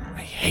again.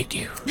 I hate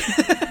you.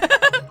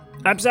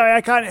 I'm sorry,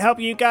 I can't help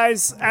you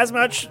guys as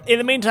much. In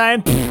the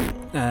meantime,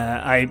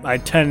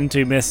 I turn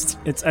into Mist.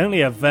 It's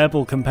only a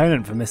verbal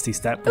component for Misty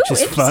Step, which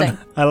is fun.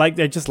 I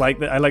just like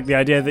the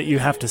idea that you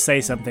have to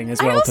say something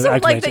as well. I also to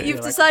activate like that it. you've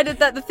decided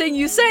that the thing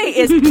you say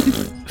is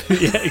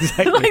yeah,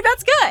 exactly.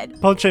 that's good.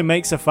 Poncho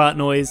makes a fart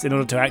noise in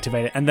order to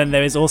activate it, and then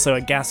there is also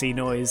a gassy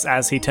noise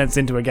as he turns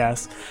into a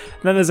gas.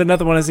 And then there's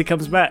another one as he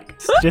comes back.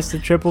 It's just a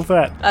triple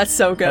threat. That's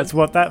so good. That's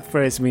what that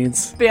phrase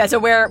means. But yeah, so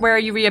where are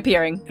you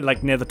reappearing?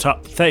 Like near the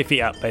top, 30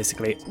 feet up,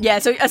 basically. Yeah,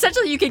 so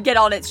essentially you could get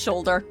on its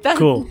shoulder.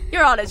 Cool.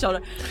 You're on its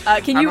shoulder.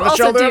 Can you on the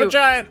also shoulder of do a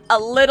giant. a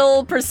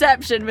little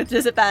perception with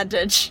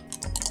disadvantage?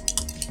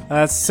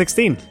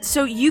 16.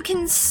 So you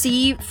can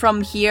see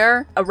from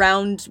here,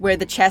 around where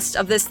the chest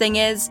of this thing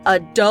is, a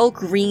dull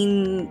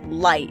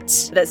green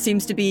light that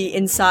seems to be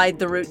inside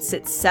the roots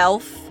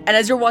itself. And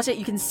as you're watching it,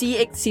 you can see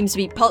it seems to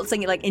be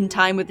pulsing in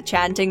time with the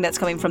chanting that's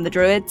coming from the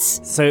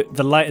druids. So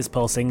the light is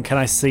pulsing. Can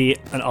I see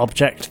an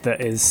object that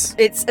is...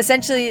 It's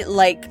essentially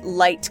like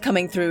light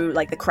coming through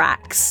the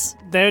cracks.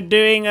 They're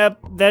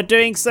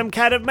doing some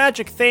kind of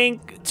magic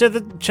thing to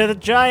the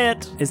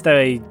giant. Is there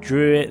a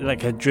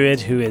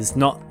druid who is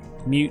not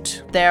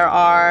mute? There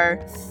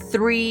are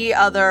 3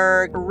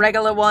 other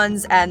regular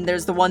ones, and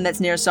there's the one that's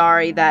near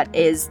Sari that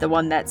is the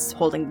one that's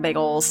holding the big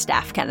old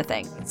staff kind of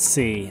thing. Let's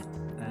see.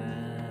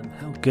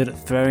 How good at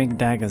throwing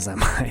daggers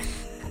am I?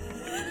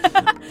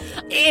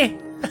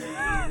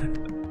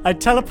 I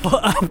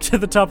teleport up to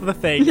the top of the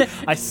thing.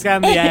 I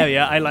scan the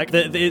area. I like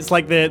it's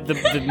like the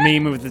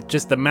meme with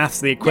just the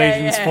maths, the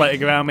equations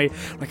floating around me.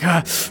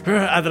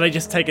 And then I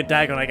just take a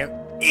dagger and I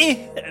go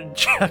and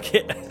chuck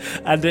it,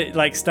 and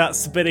it starts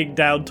spinning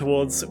down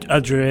towards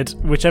a druid,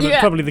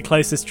 probably the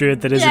closest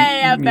druid that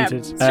isn't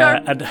muted. Sure.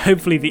 And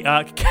hopefully the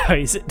arc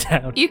carries it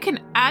down. You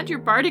can add your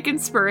bardic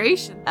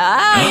inspiration.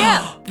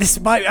 This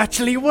might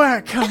actually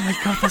work. Oh my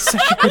god, that's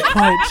such a good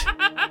point.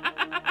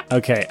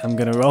 Okay, I'm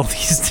gonna roll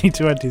these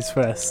d20s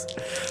first.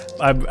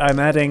 I'm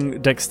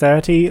adding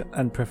dexterity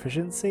and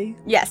proficiency.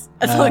 Yes,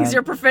 as long as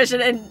you're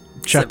proficient in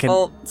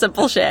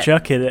simple shit.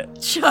 Chucking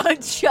it.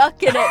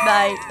 Chucking it,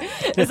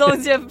 mate. As long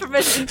as you're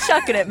proficient in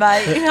chucking it,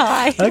 mate.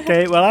 Hi.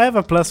 Okay, well I have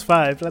a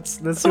 +5.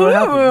 Let's see what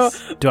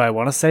happens. Do I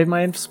want to save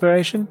my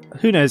inspiration?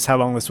 Who knows how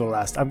long this will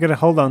last? I'm gonna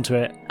hold on to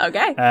it.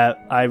 Okay.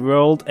 I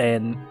rolled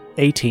an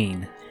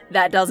 18.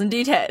 That does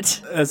indeed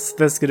hit.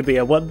 That's gonna be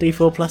a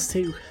 1d4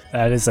 +2.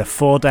 That is a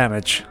 4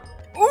 damage.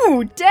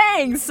 Ooh,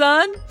 dang,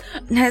 son!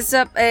 Next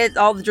up,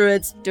 all the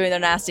druids doing their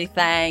nasty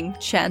thing,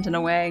 chanting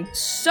away.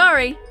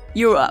 Sorry,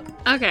 you're up.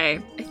 Okay,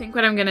 I think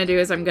what I'm gonna do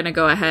is I'm gonna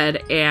go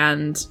ahead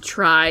and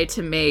try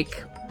to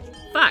make...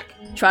 Fuck.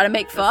 Try to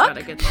make fuck?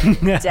 That's not a good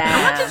thing. Damn.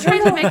 I want to try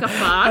to make a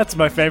fuck. That's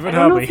my favorite I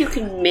don't know hobby. if you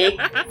can make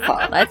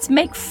fuck. Let's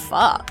make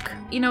fuck.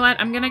 You know what?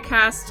 I'm gonna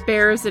cast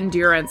Bear's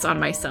Endurance on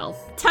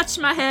myself. Touch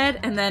my head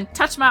and then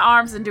touch my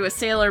arms and do a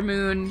Sailor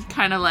Moon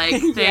kind of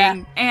thing.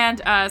 Yeah.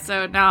 And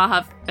so now I'll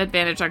have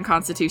advantage on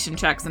Constitution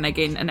checks and I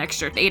gain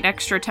 8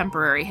 extra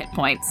temporary hit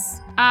points.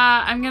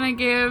 I'm gonna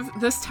give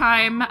this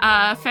time.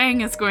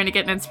 Fang is going to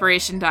get an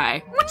inspiration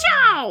die.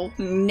 Wachow!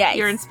 Nice.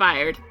 You're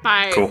inspired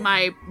by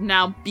my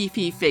now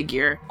beefy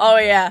figure. Oh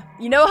yeah.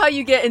 You know how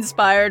you get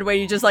inspired when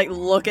you just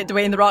look at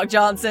Dwayne The Rock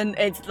Johnson?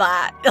 It's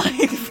that.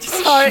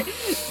 Sorry.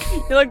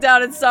 You look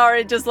down and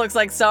Sorry just looks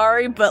like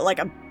Sorry, but like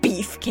a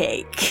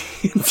beefcake.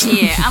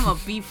 Yeah, I'm a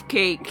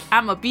beefcake.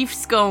 I'm a beef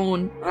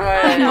scone.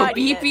 I'm a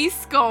beefy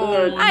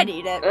scone. I'd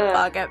eat it.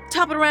 Fuck it.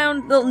 Top it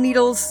around. Little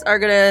needles are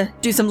gonna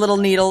do some little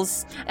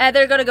needles.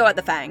 They're gonna go at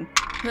the Fang.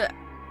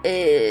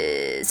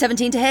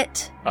 17 to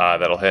hit.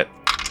 That'll hit.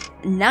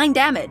 9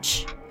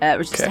 damage.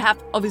 Which is a half,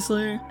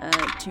 obviously.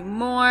 2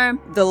 more.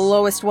 The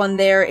lowest one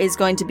there is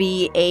going to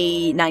be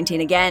a 19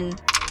 again.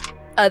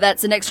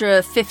 That's an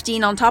extra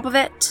 15 on top of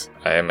it.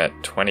 I am at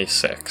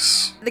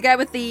 26. The guy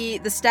with the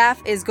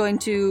staff is going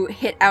to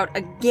hit out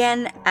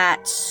again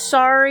at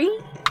Sorry.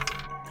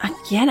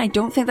 Again, I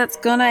don't think that's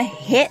gonna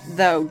hit,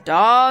 though,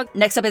 dog.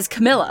 Next up is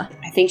Camilla.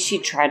 I think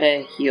she'd try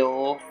to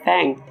heal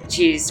Fang.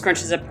 She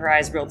scrunches up her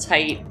eyes real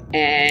tight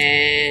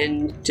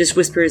and just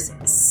whispers,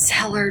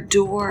 cellar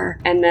door.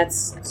 And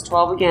that's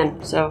 12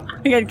 again, so.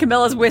 Again,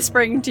 Camilla's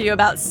whispering to you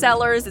about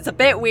cellars. It's a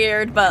bit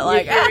weird,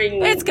 but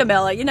it's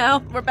Camilla, you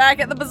know? We're back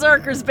at the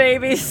Berserkers,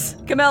 babies.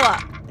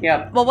 Camilla.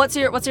 Yep. Well, what's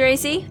your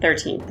AC?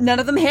 13. None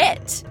of them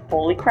hit.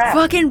 Holy crap.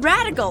 Fucking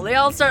radical. They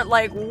all start,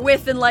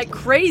 whiffing like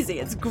crazy.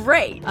 It's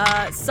great.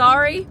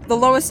 Sorry. The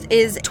lowest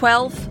is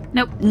 12.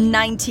 Nope.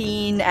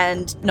 19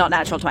 and not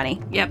natural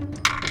 20. Yep.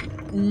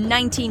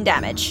 19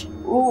 damage.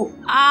 Ooh.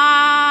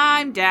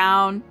 I'm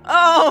down.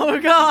 Oh,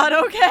 God.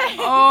 Okay.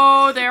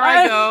 Oh, there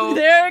I go.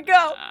 There I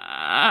go.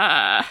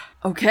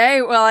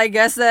 Okay, well, I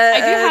guess that... I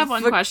do have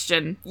one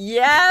question.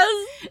 Yes?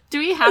 Do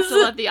we have to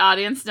let the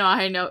audience know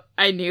I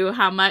knew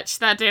how much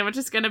that damage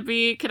is going to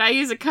be? Can I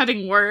use a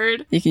cutting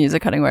word? You can use a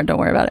cutting word, don't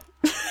worry about it.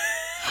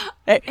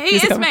 Hey,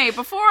 Ismay,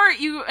 before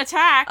you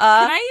attack,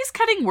 can I use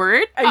cutting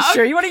word? Are you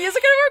sure you want to use a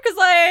cutting word? Because,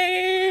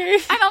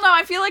 I don't know,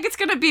 I feel like it's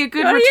going to be a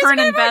good return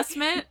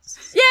investment.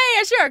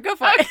 Yeah, sure, go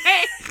for it.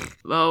 Okay.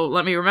 Well,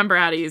 let me remember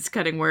how to use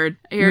cutting word.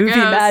 Here Movie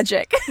goes.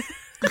 magic.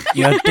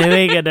 You're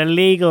doing it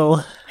illegal.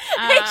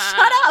 Hey,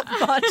 shut up,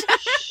 Monty.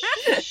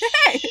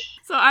 Hey.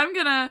 So I'm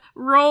gonna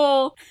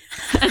roll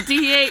a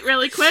d8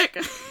 really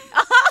quick.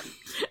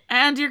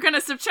 And you're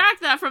gonna subtract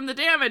that from the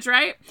damage,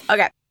 right?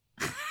 Okay.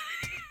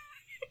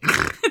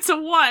 It's a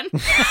 1.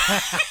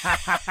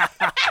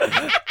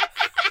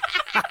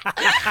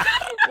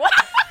 What?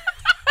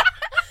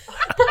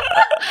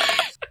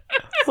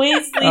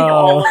 Please leave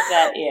all of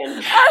that in.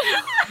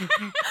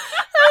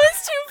 That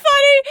was too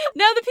funny.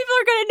 Now the people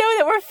are going to know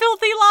that we're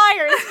filthy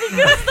liars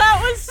because that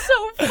was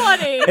so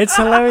funny. It's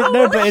hilarious.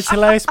 No, but it's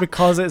hilarious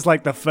because it's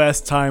like the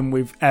first time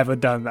we've ever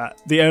done that.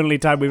 The only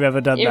time we've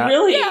ever done that. It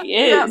really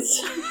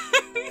is.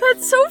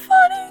 That's so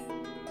funny.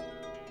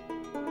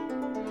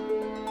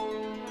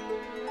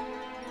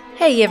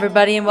 Hey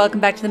everybody, and welcome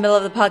back to the middle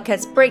of the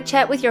podcast break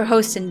chat with your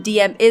host and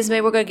DM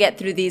Ismay. We're going to get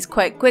through these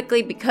quite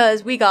quickly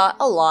because we got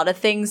a lot of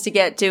things to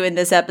get to in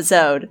this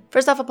episode.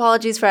 First off,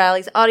 apologies for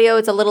Allie's audio.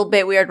 It's a little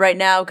bit weird right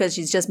now because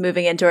she's just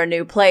moving into her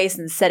new place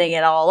and setting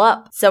it all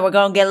up. So we're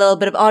going to get a little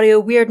bit of audio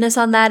weirdness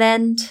on that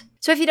end.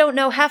 So if you don't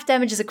know, Half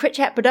Damage is a Crit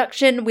Chat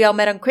production. We all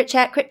met on Crit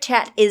Chat. Crit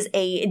Chat is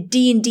a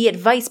D&D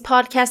advice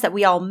podcast that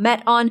we all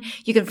met on.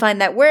 You can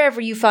find that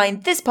wherever you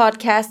find this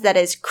podcast. That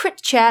is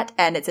Crit Chat,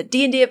 and it's a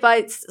D&D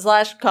advice /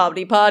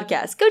 comedy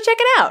podcast. Go check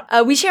it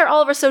out. We share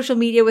all of our social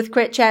media with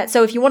Crit Chat,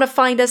 so if you want to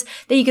find us,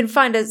 then you can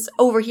find us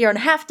over here on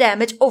Half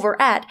Damage over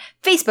at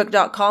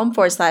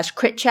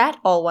facebook.com/Crit Chat,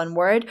 all one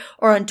word,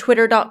 or on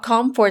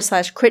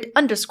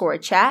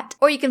twitter.com/Crit_chat,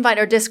 or you can find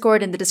our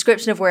Discord in the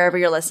description of wherever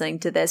you're listening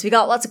to this. We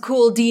got lots of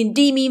cool D&D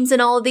memes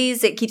and all of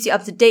these. It keeps you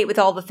up to date with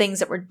all the things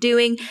that we're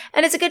doing,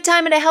 and it's a good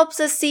time, and it helps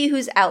us see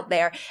who's out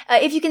there.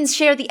 If you can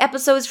share the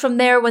episodes from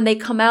there when they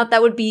come out,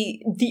 that would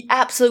be the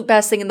absolute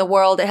best thing in the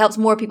world. It helps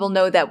more people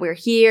know that we're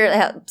here. It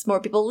helps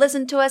more people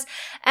listen to us,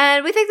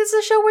 and we think this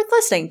is a show worth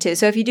listening to.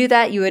 So if you do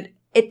that, you would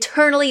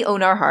eternally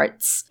own our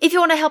hearts. If you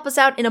want to help us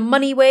out in a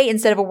money way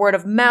instead of a word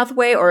of mouth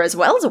way, or as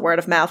well as a word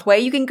of mouth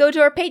way, you can go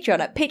to our Patreon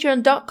at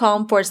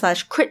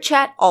patreon.com/Crit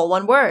Chat, all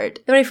one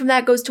word. The money from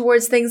that goes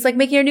towards things like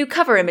making our new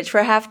cover image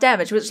for Half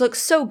Damage, which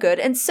looks so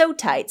good and so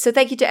tight. So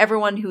thank you to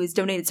everyone who has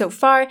donated so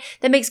far.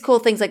 That makes cool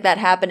things like that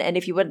happen. And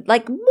if you would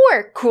like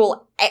more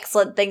cool,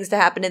 excellent things to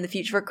happen in the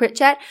future for Crit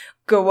Chat,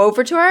 go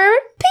over to our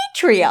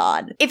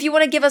Patreon. If you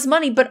want to give us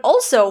money, but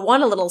also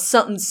want a little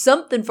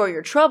something for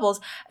your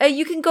troubles,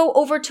 you can go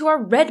over to our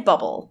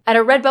Redbubble. At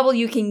our Redbubble,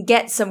 you can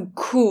get some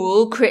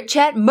cool Crit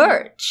Chat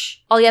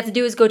merch. All you have to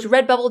do is go to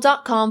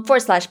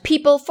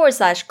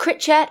redbubble.com/people/Crit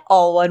Chat,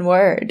 all one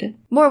word.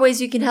 More ways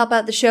you can help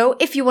out the show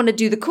if you want to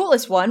do the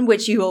coolest one,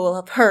 which you will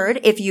have heard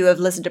if you have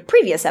listened to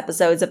previous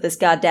episodes of this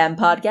goddamn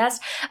podcast,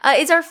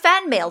 is our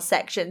fan mail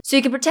section. So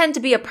you can pretend to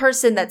be a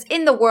person that's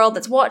in the world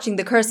that's watching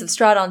The Curse of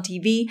Strahd on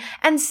TV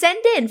and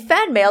send in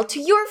fan mail to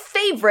your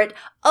favorite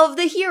of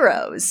the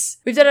heroes.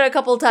 We've done it a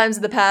couple of times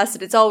in the past,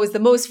 and it's always the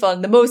most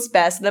fun, the most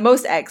best, and the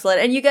most excellent,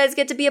 and you guys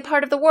get to be a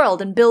part of the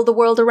world and build the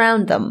world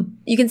around them.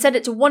 You can send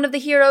it to one of the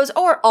heroes,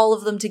 or all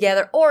of them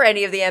together, or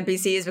any of the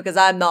NPCs, because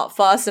I'm not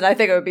fussed, and I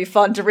think it would be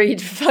fun to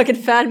read fucking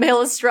fan mail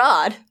of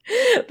Strahd.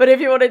 But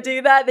if you want to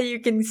do that, then you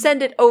can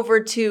send it over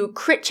to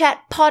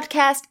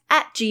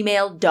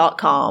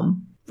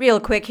critchatpodcast@gmail.com. Real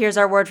quick, here's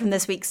our word from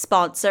this week's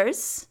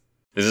sponsors.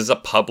 This is a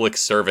public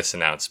service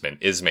announcement.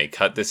 Ismay,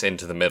 cut this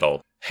into the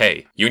middle.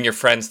 Hey, you and your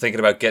friends thinking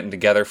about getting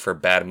together for a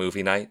bad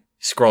movie night?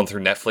 Scrolling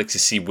through Netflix,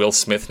 you see Will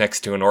Smith next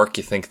to an orc,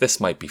 you think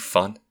this might be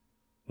fun?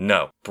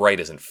 No,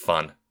 Bright isn't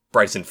fun.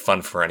 Bright isn't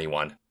fun for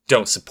anyone.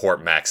 Don't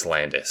support Max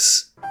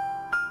Landis.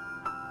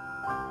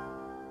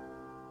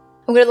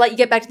 I'm going to let you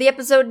get back to the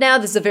episode now.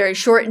 This is a very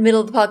short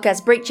middle of the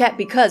podcast break chat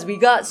because we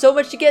got so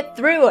much to get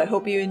through. I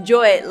hope you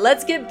enjoy it.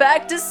 Let's get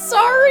back to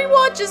Sorry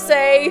What You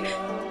Say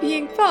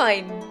being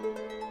fine.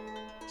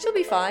 She'll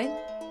be fine.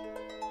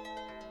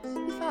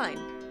 She'll be fine.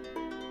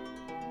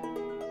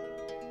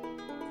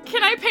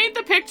 Can I paint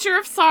the picture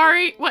of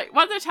Sorry?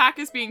 What attack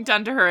is being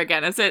done to her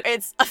again? Is it?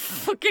 It's a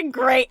fucking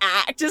great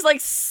act. Just like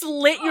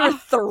slit your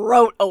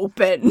throat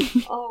open.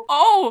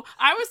 Oh,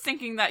 I was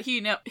thinking that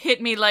he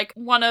hit me like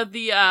one of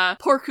the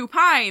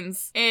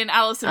porcupines in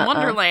Alice in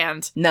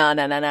Wonderland. No.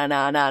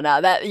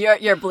 That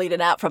you're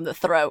bleeding out from the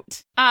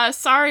throat.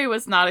 Sorry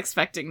was not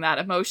expecting that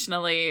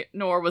emotionally,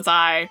 nor was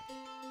I.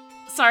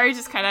 Sorry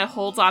just kind of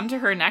holds on to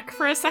her neck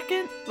for a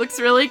second, looks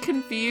really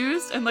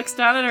confused, and looks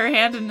down at her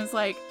hand and is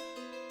like,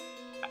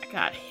 I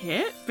got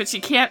hit? But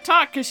she can't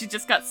talk because she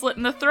just got slit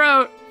in the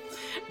throat.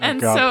 And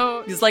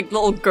so... These like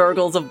little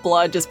gurgles of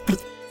blood just...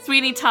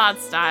 Sweeney Todd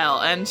style.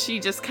 And she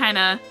just kind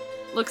of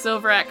looks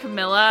over at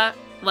Camilla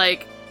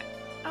like,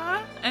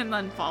 and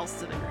then falls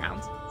to the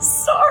ground.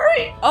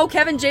 Sorry! Oh,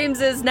 Kevin James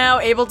is now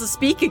able to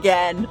speak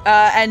again,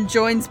 and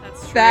joins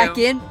back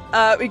in.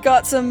 We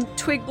got some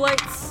twig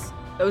blights.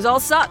 Those all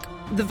suck.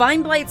 The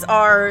vine blights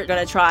are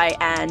gonna try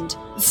and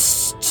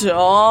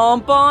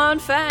stomp on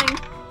Fang.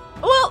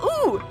 Well,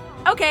 ooh!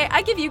 Okay,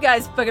 I give you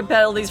guys fucking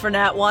penalties for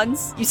nat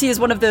ones. You see as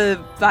one of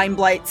the vine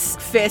blight's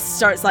fists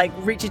starts like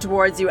reaching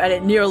towards you and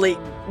it nearly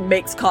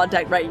makes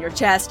contact right in your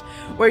chest,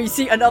 where you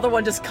see another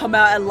one just come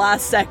out at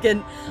last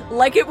second,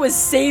 like it was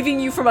saving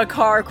you from a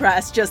car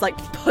crash, just like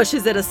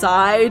pushes it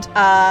aside,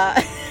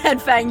 and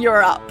Fang,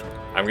 you're up.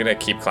 I'm gonna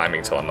keep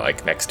climbing till I'm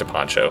like next to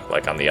Poncho,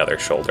 like on the other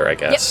shoulder, I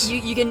guess.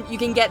 Yep, you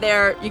can get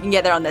there. You can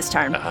get there on this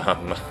turn.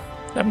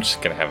 I'm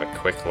just gonna have a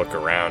quick look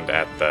around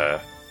at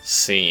the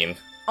scene.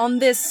 On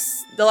the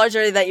large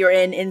area that you're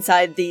in,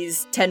 inside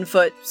these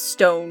 10-foot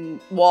stone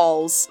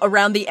walls,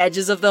 around the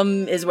edges of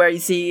them is where you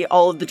see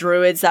all of the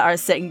druids that are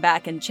sitting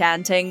back and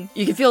chanting.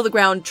 You can feel the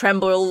ground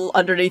tremble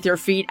underneath your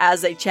feet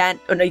as they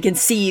chant, and you can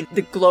see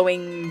the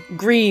glowing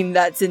green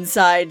that's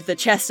inside the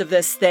chest of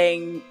this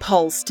thing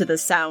pulse to the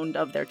sound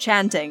of their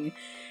chanting.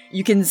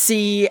 You can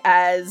see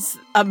as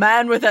a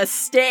man with a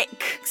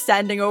stick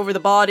standing over the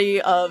body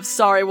of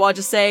Sorry What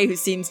You Say, who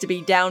seems to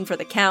be down for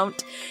the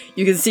count.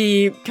 You can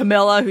see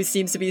Camilla, who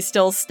seems to be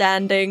still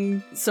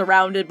standing,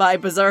 surrounded by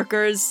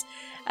berserkers.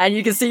 And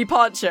you can see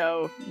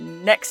Poncho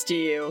next to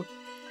you.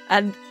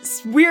 And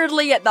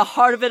weirdly, at the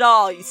heart of it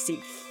all, you see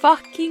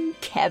fucking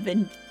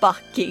Kevin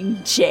fucking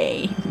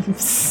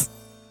James.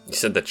 You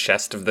said the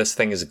chest of this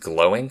thing is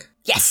glowing?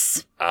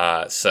 Yes!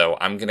 So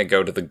I'm gonna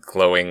go to the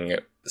glowing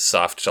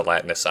soft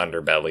gelatinous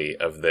underbelly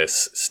of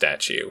this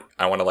statue.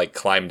 I want to like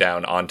climb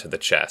down onto the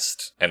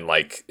chest and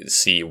like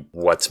see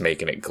what's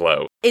making it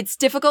glow. It's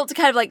difficult to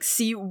kind of like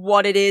see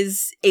what it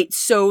is. It's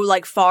so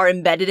like far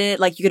embedded in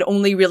it, like you could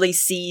only really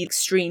see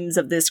streams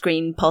of this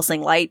green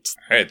pulsing light.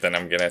 Alright, then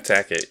I'm gonna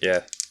attack it,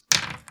 yeah.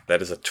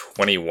 That is a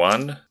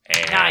 21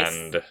 and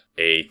nice.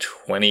 A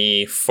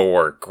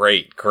 24.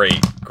 Great.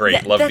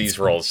 Love these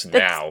rolls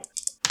now.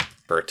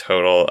 For a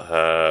total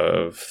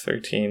of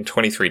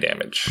 23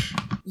 damage.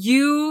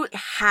 You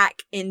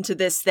hack into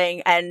this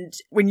thing, and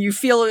when you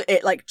feel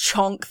it like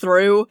chonk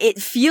through,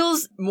 it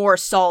feels more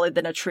solid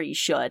than a tree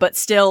should, but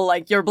still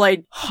like your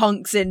blade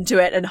hunks into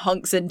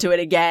it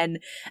again,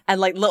 and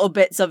like little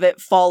bits of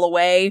it fall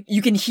away.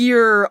 You can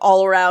hear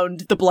all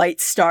around the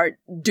blights start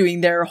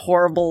doing their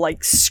horrible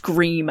like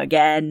scream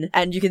again,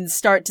 and you can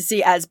start to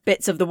see as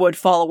bits of the wood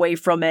fall away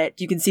from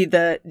it, you can see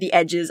the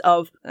edges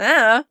of,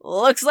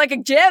 looks like a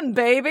gem,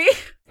 baby.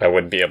 I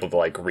wouldn't be able to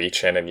like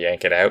reach in and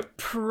yank it out.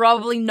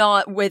 Probably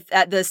not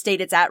at the state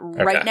it's at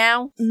right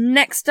now.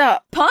 Next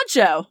up,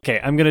 Poncho.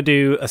 Okay, I'm gonna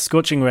do a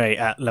Scorching Ray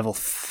at level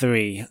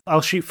 3.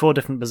 I'll shoot 4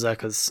 different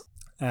berserkers.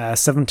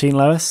 17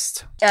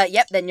 lowest.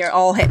 Yep, then you're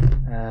all hit.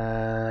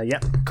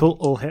 Yep, cool,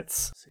 all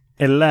hits.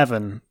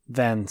 11,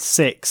 then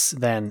 6,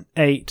 then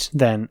 8,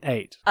 then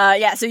 8.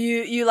 Yeah, so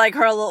you like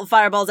hurl little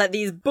fireballs at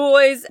these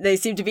boys. They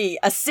seem to be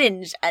a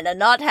singed and are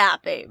not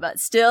happy, but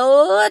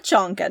still a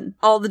chonkin'.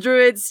 All the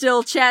druids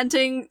still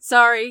chanting.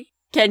 Sorry.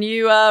 Can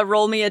you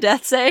roll me a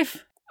death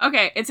save?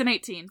 Okay, it's an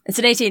 18. It's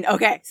an 18.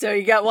 Okay, so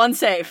you got one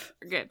save.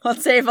 Good.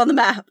 One save on the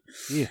map.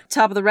 Yeah.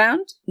 Top of the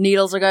round.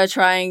 Needles are gonna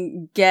try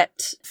and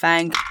get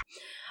Fang.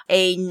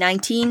 A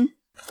 19.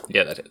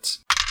 Yeah, that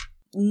hits.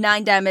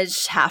 9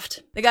 damage,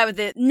 halved. The guy with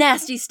the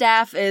nasty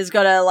staff is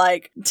gonna,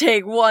 like,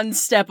 take one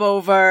step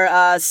over,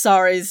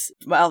 Sorry's,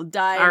 well,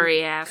 dying.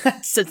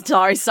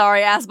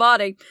 Sorry ass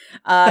body.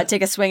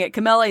 Take a swing at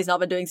Camilla. He's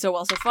not been doing so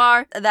well so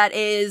far. That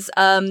is,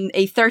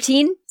 a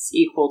 13. It's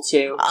equal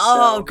to.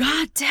 Oh,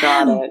 god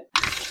damn. Got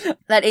it.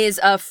 That is,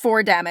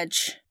 4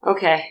 damage.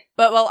 Okay.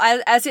 But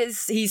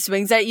as he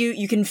swings at you,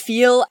 you can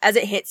feel as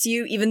it hits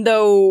you, even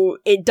though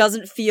it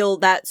doesn't feel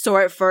that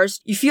sore at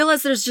first, you feel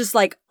as there's just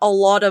like a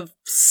lot of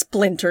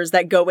splinters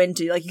that go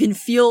into, like you can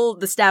feel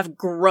the staff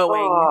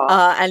growing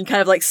and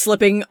kind of like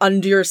slipping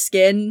under your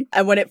skin.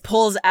 And when it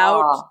pulls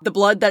out, the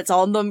blood that's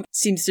on them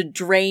seems to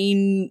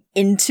drain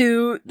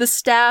into the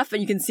staff,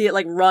 and you can see it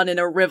like run in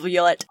a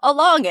rivulet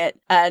along it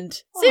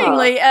and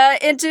seemingly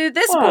into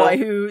this boy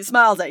who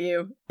smiles at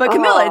you. But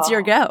Camilla, it's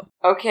your go.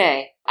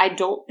 Okay. I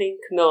don't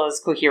think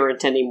Camilla's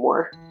coherent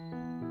anymore.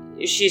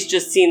 She's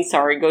just seen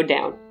Sari go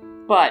down.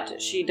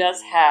 But she does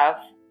have,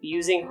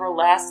 using her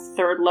last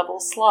 3rd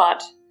level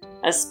slot,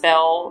 a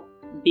spell,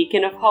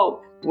 Beacon of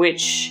Hope,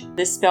 which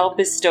this spell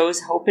bestows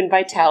hope and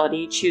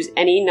vitality. Choose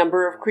any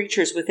number of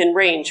creatures within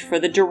range for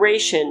the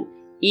duration.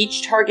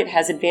 Each target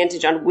has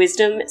advantage on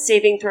wisdom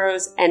saving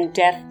throws and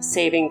death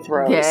saving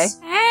throws.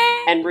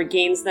 And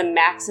regains the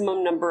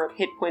maximum number of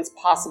hit points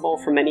possible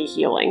from any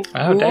healing.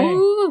 Oh,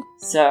 dang.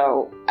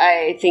 So,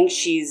 I think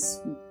she's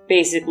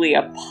basically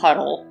a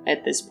puddle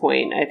at this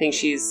point. I think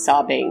she's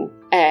sobbing.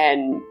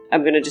 And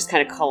I'm gonna just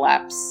kind of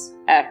collapse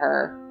at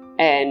her.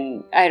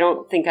 And I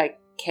don't think I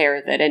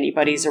care that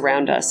anybody's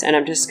around us. And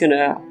I'm just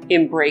gonna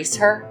embrace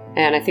her.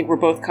 And I think we're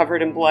both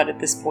covered in blood at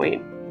this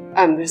point.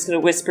 I'm just gonna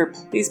whisper,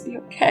 please be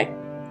okay.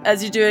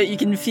 As you do it, you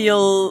can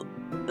feel,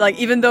 like,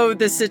 even though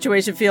this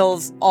situation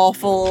feels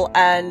awful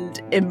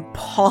and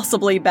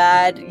impossibly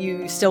bad,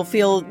 you still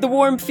feel the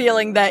warm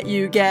feeling that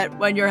you get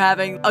when you're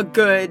having a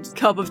good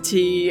cup of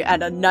tea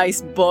and a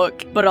nice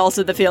book, but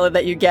also the feeling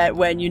that you get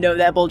when you know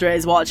that Boldre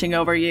is watching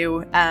over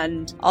you,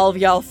 and all of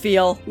y'all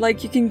feel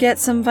like you can get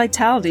some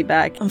vitality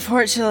back.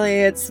 Unfortunately,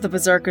 it's the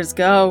Berserkers'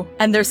 go,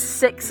 and there's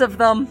 6 of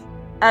them,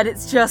 and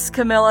it's just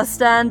Camilla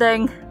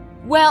standing.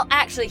 Well,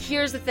 actually,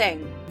 here's the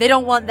thing. They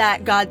don't want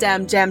that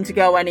goddamn gem to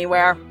go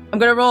anywhere. I'm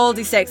gonna roll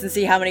d6 and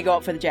see how many go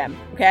up for the gem,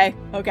 okay?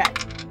 Okay.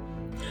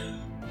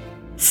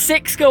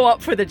 6 go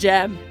up for the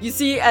gem. You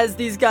see as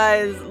these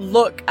guys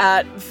look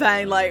at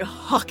Fang, like,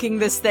 hucking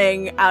this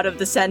thing out of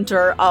the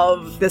center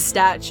of the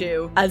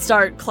statue and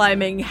start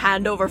climbing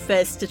hand over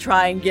fist to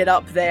try and get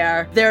up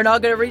there. They're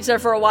not gonna reach there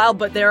for a while,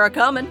 but they're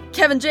a-coming.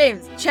 Kevin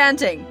James,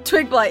 chanting,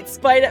 Twig Blights,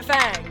 bite at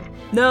Fang.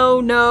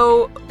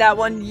 No, that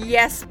one,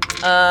 yes.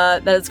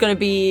 That's gonna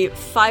be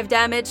 5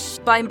 damage.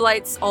 Vine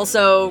Blights,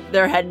 also,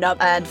 they're heading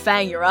up, and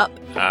Fang, you're up.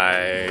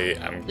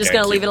 I'm just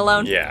gonna leave it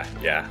alone? Yeah.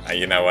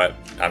 You know what?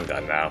 I'm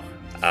done now.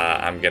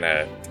 I'm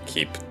gonna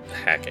keep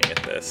hacking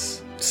at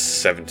this.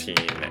 17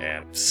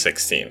 and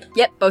 16.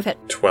 Yep, both hit.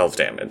 12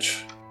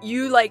 damage.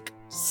 You, like,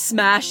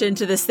 smash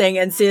into this thing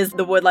and see as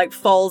the wood, like,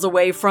 falls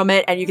away from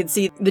it and you can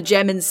see the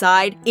gem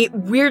inside. It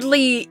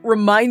weirdly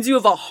reminds you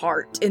of a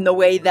heart in the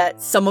way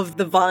that some of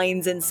the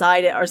vines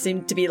inside it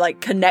seem to be, like,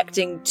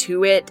 connecting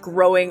to it,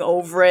 growing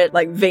over it,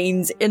 like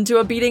veins into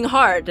a beating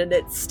heart, and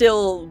it's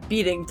still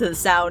beating to the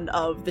sound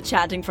of the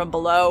chanting from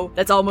below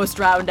that's almost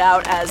drowned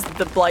out as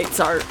the blights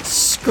are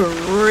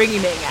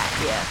screaming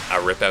at you.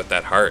 I'll rip out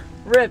that heart.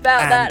 Rip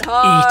out And that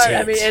heart! eat it.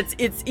 I mean,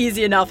 it's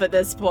easy enough at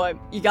this point.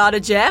 You got a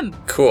gem.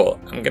 Cool.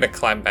 I'm gonna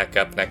climb back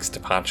up next to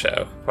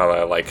Poncho while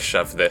I, like,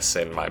 shove this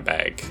in my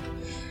bag.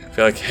 I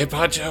feel like, hey,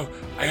 Poncho,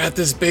 I got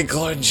this big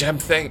glowing gem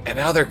thing, and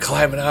now they're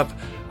climbing up.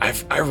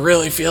 I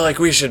really feel like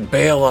we should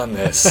bail on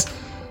this.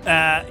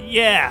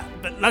 Yeah,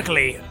 but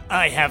luckily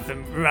I have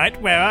them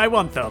right where I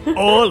want them,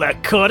 all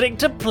according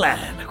to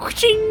plan.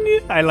 Whooshing!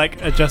 I,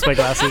 like, adjust my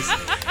glasses.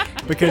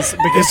 Because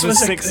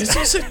This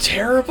was a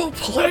terrible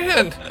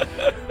plan.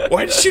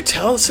 Why did you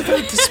tell us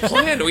about this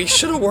plan? We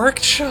should have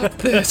workshopped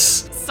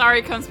this.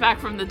 Sari comes back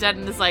from the dead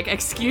and is like,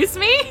 excuse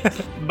me?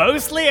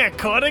 mostly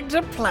according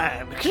to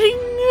plan.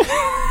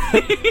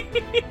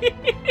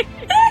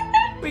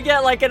 We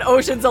get like an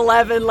Ocean's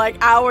 11 like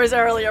hours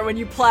earlier when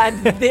you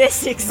planned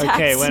this exact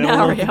Okay, when scenario.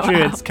 all of the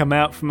druids come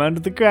out from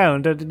under the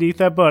ground underneath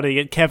our body,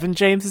 and Kevin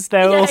James is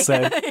there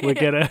also. We're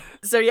gonna.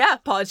 So yeah,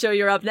 Poncho,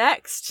 you're up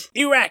next.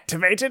 You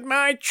activated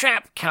my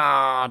trap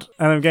card,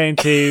 and I'm going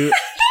to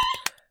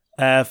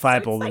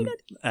fireball them.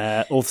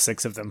 All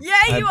 6 of them.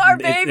 Yeah, you are,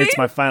 baby! It's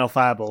my final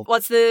fireball.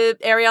 What's the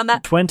area on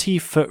that?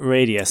 20-foot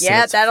radius.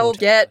 Yeah, so that'll 40.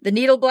 get the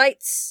needle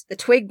blights, the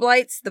twig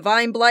blights, the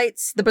vine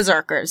blights, the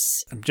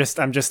berserkers. I'm just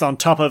on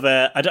top of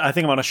a. I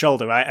think I'm on a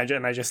shoulder, right?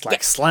 And I just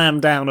like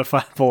slam down a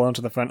fireball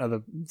onto the front of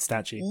the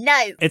statue.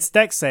 Nice. It's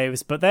dex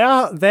saves, but they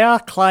are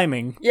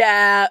climbing.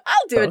 Yeah,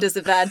 I'll do a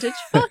disadvantage.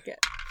 Fuck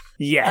it.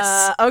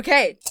 Yes.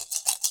 Okay.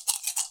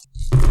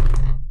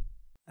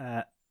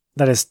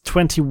 That is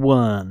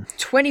 21.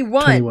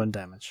 21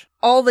 damage.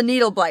 All the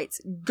needle blights,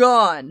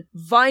 gone.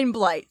 Vine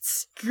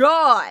blights,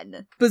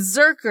 gone.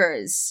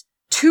 Berserkers,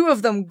 2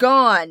 of them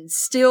gone.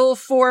 Still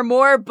 4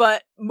 more,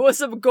 but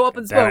most of them go up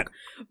in Damn smoke.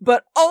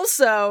 But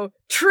also,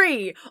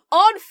 tree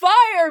on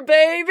fire,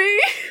 baby!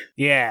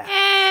 Yeah.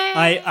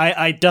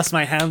 I dust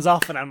my hands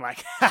off and I'm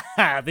like,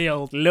 ha, the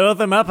old lure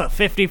them up a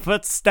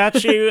 50-foot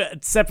statue,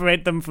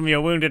 separate them from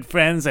your wounded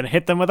friends, and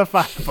hit them with a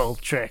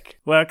firebolt trick.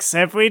 Works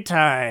every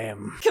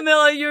time.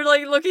 Camilla, you're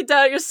like looking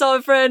down at your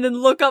solid friend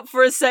and look up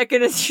for a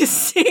second as you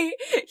see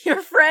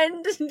your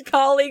friend and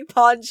colleague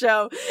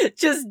Poncho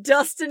just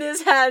dusting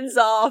his hands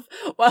off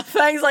while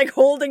Fang's like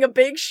holding a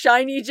big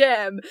shiny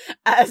gem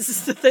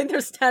as the thing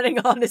they're standing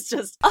on is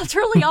just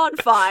utterly on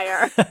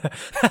fire.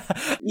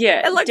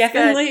 Yeah, It looks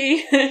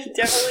definitely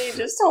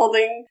just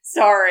holding,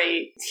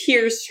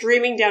 tears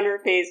streaming down her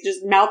face,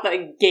 just mouth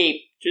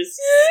agape, just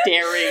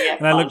staring at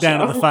And I look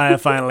down at the fire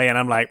finally and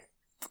I'm like,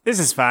 this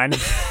is fine.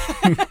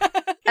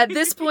 At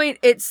this point,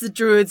 it's the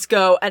druids'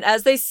 go, and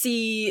as they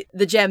see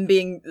the gem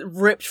being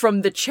ripped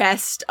from the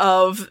chest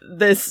of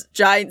this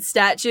giant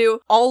statue,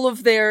 all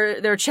of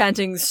their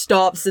chanting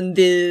stops and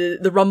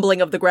the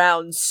rumbling of the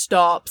ground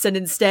stops, and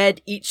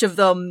instead each of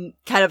them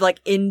kind of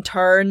like in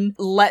turn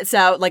lets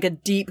out like a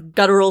deep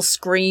guttural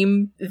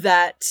scream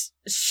that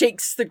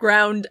shakes the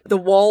ground. The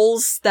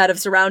walls that have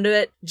surrounded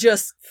it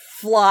just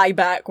fly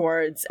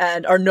backwards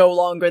and are no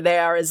longer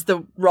there as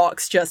the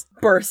rocks just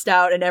burst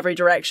out in every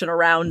direction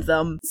around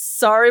them.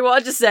 Sorry,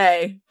 what'd you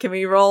say? Can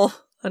we roll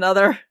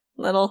another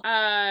little?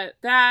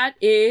 That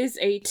is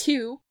a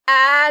 2.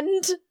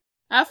 And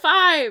A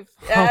 5.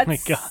 Oh my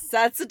god.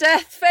 That's a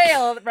death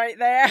fail right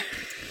there.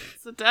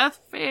 It's a death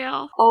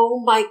fail.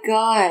 Oh my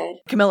god.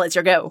 Camilla, it's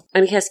your go.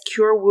 I'm gonna cast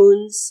Cure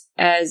Wounds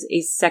as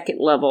a 2nd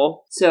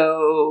level.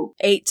 So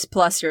 8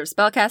 plus your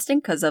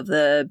spellcasting because of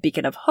the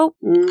Beacon of Hope.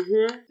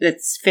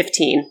 That's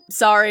 15.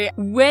 Sorry.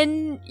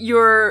 When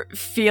you're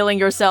feeling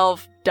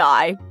yourself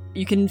die,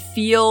 you can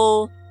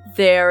feel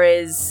there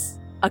is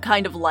a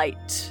kind of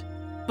light.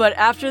 But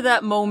after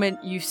that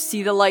moment, you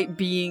see the light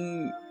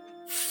being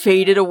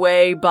faded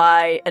away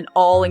by an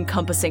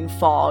all-encompassing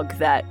fog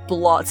that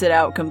blots it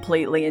out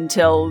completely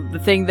until the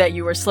thing that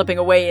you were slipping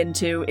away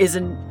into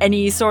isn't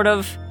any sort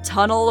of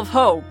tunnel of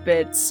hope.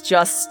 It's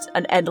just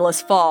an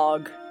endless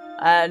fog.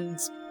 And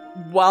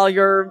while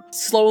you're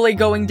slowly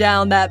going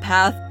down that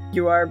path,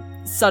 you are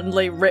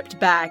suddenly ripped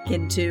back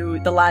into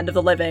the land of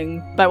the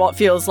living by what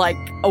feels like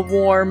a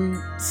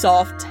warm,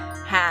 soft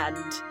hand.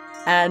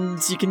 And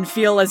you can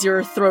feel as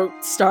your throat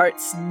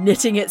starts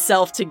knitting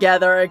itself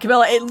together.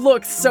 Camilla, it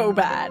looks so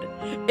bad.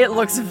 It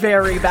looks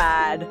very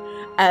bad.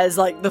 As,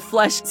 like, the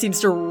flesh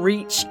seems to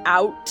reach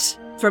out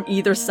from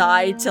either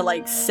side to,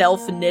 like,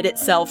 self-knit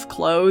itself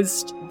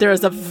closed.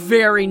 There's a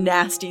very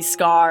nasty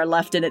scar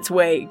left in its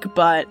wake,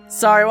 but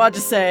sorry, what'd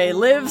you say?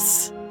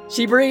 Lives?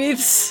 She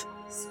breathes?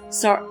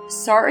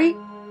 Sorry?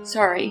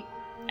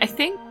 I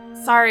think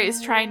Sari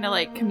is trying to,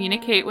 like,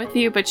 communicate with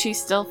you, but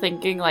she's still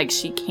thinking, like,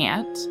 she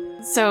can't.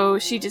 So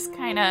she just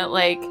kind of,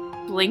 like,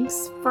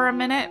 blinks for a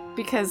minute,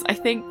 because I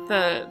think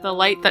the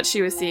light that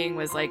she was seeing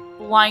was, like,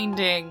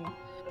 blinding,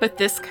 but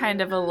this kind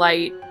of a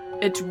light,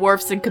 it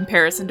dwarfs in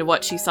comparison to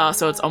what she saw,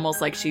 so it's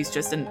almost like she's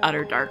just in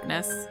utter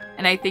darkness.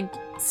 And I think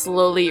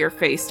slowly your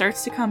face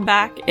starts to come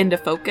back into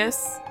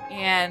focus,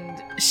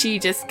 and she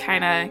just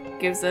kind of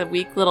gives a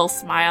weak little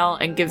smile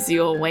and gives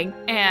you a wink,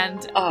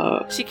 and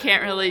she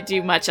can't really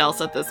do much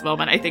else at this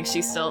moment. I think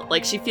she's still,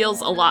 like, she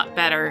feels a lot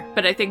better,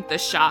 but I think the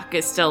shock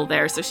is still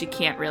there, so she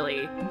can't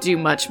really do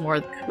much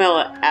more.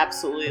 Camilla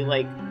absolutely,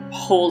 like,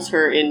 holds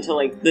her into,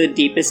 like, the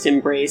deepest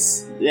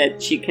embrace that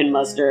she can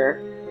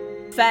muster.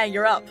 Fang,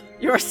 you're up.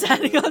 You're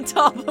standing on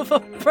top of a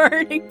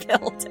burning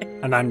building.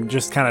 And I'm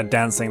just kind of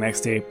dancing next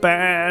to you.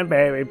 Burn,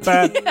 baby,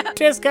 burn.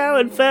 Disco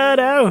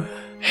Inferno.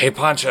 Hey,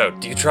 Poncho,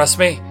 do you trust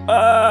me?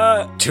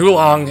 Too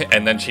long.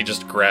 And then she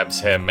just grabs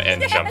him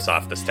and jumps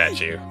off the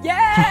statue.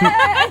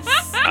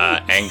 Yes!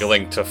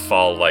 Angling to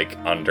fall, like,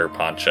 under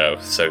Poncho,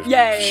 so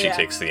she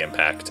takes the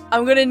impact.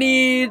 I'm gonna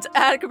need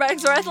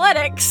acrobatics or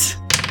athletics.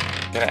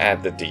 I'm gonna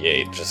add the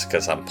D8 just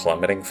because I'm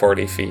plummeting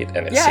 40 feet,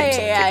 and it seems like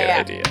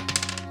a good idea.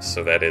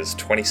 So that is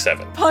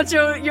 27.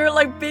 Poncho, your,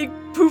 like, big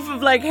poof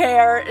of, like,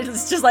 hair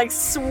is just, like,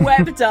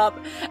 swept up.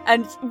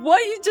 And what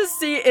you just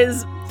see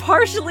is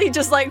partially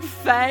just, like,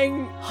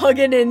 Fang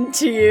hugging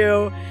into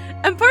you,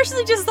 and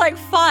partially just, like,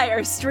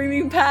 fire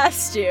streaming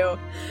past you.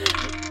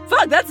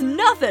 Fuck, that's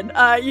nothing.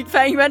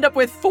 Fang, you end up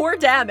with 4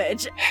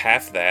 damage.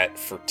 Half that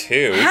for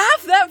 2.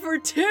 Half that for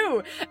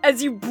 2!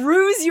 As you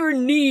bruise your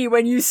knee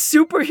when you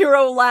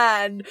superhero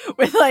land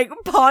with, like,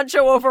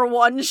 Poncho over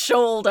one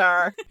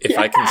shoulder. If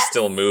I can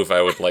still move,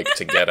 I would like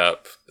to get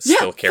up,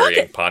 still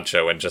carrying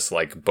Poncho, and just,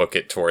 like, book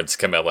it towards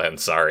Camilla and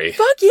Sari.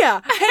 Fuck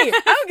yeah! Hey,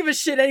 I don't give a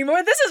shit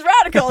anymore. This is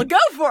radical. Go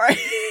for it!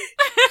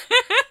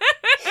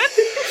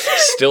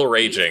 Still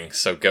raging,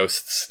 so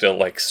ghosts still,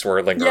 like,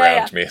 swirling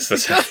around me as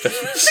this happens.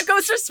 The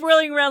ghosts are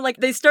swirling around, like,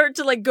 they start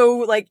to, like, go,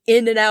 like,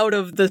 in and out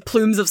of the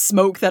plumes of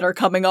smoke that are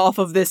coming off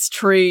of this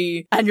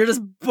tree, and you're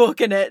just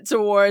booking it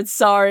towards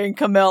Sari and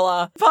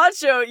Camilla.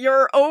 Poncho,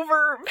 you're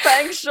over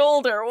Fang's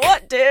shoulder.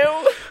 What,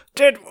 dude?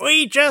 Did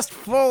we just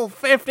fall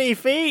 50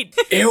 feet?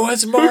 It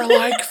was more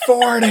like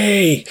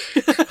 40!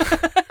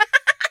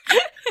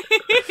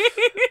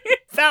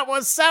 That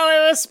was so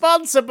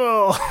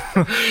irresponsible.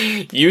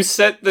 You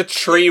set the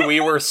tree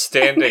we were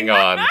standing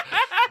on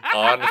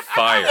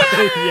fire.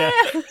 Yeah.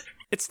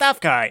 It's Staff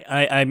Guy.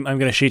 I'm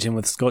going to shoot him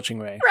with Scorching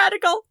Ray.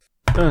 Radical.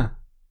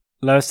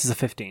 Lowest is a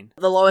 15.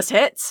 The lowest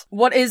hits.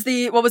 What was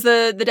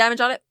the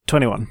damage on it?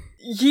 21.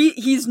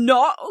 He's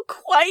not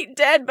quite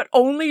dead, but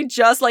only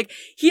just, like,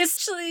 he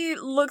essentially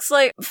looks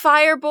like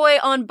Fireboy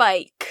on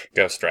bike.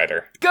 Ghost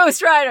Rider.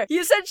 Ghost Rider.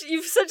 You've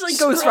essentially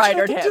Ghost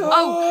Ridered him.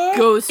 Oh,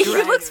 Ghost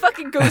Rider. He looks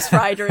fucking Ghost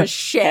Rider as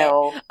shit.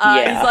 Hell,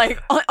 yeah. He's like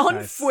on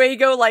Nice.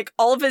 fuego, like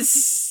all of his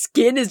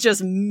skin is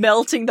just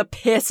melting the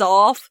piss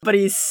off, but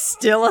he's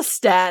still a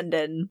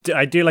standing.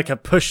 I do like a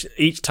push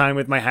each time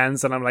with my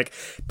hands, and I'm like,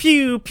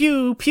 pew,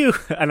 pew, pew,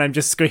 and I'm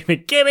just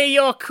screaming, give me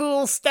your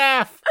cool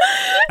staff,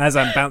 as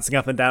I'm bouncing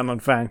up and down on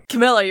Fang.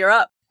 Camilla, you're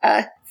up.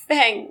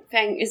 Fang,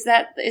 is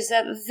that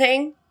the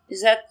thing?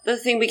 Is that the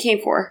thing we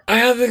came for? I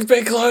have the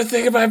big glowing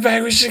thing in my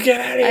bag. We should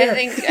get out of here.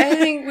 I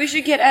think we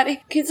should get out of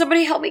here. Can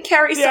somebody help me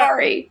carry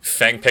Sari?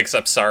 Fang picks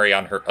up Sari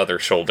on her other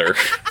shoulder.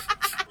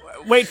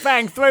 Wait,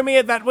 Fang, throw me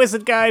at that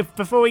wizard guy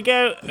before we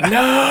go.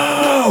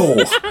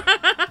 No!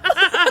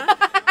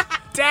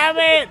 Damn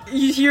it!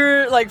 You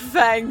hear, like,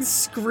 Fang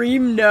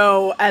scream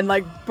no and,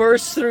 like,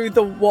 burst through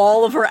the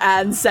wall of her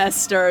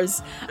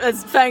ancestors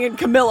as Fang and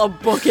Camilla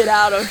book it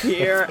out of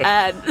here,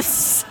 and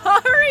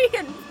Sari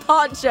and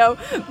Poncho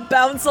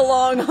bounce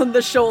along on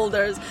the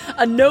shoulders,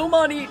 a gnome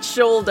on each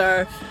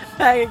shoulder.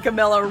 Fang and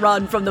Camilla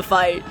run from the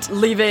fight,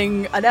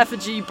 leaving an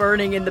effigy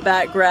burning in the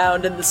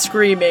background and the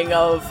screaming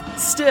of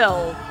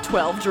still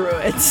 12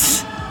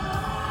 druids.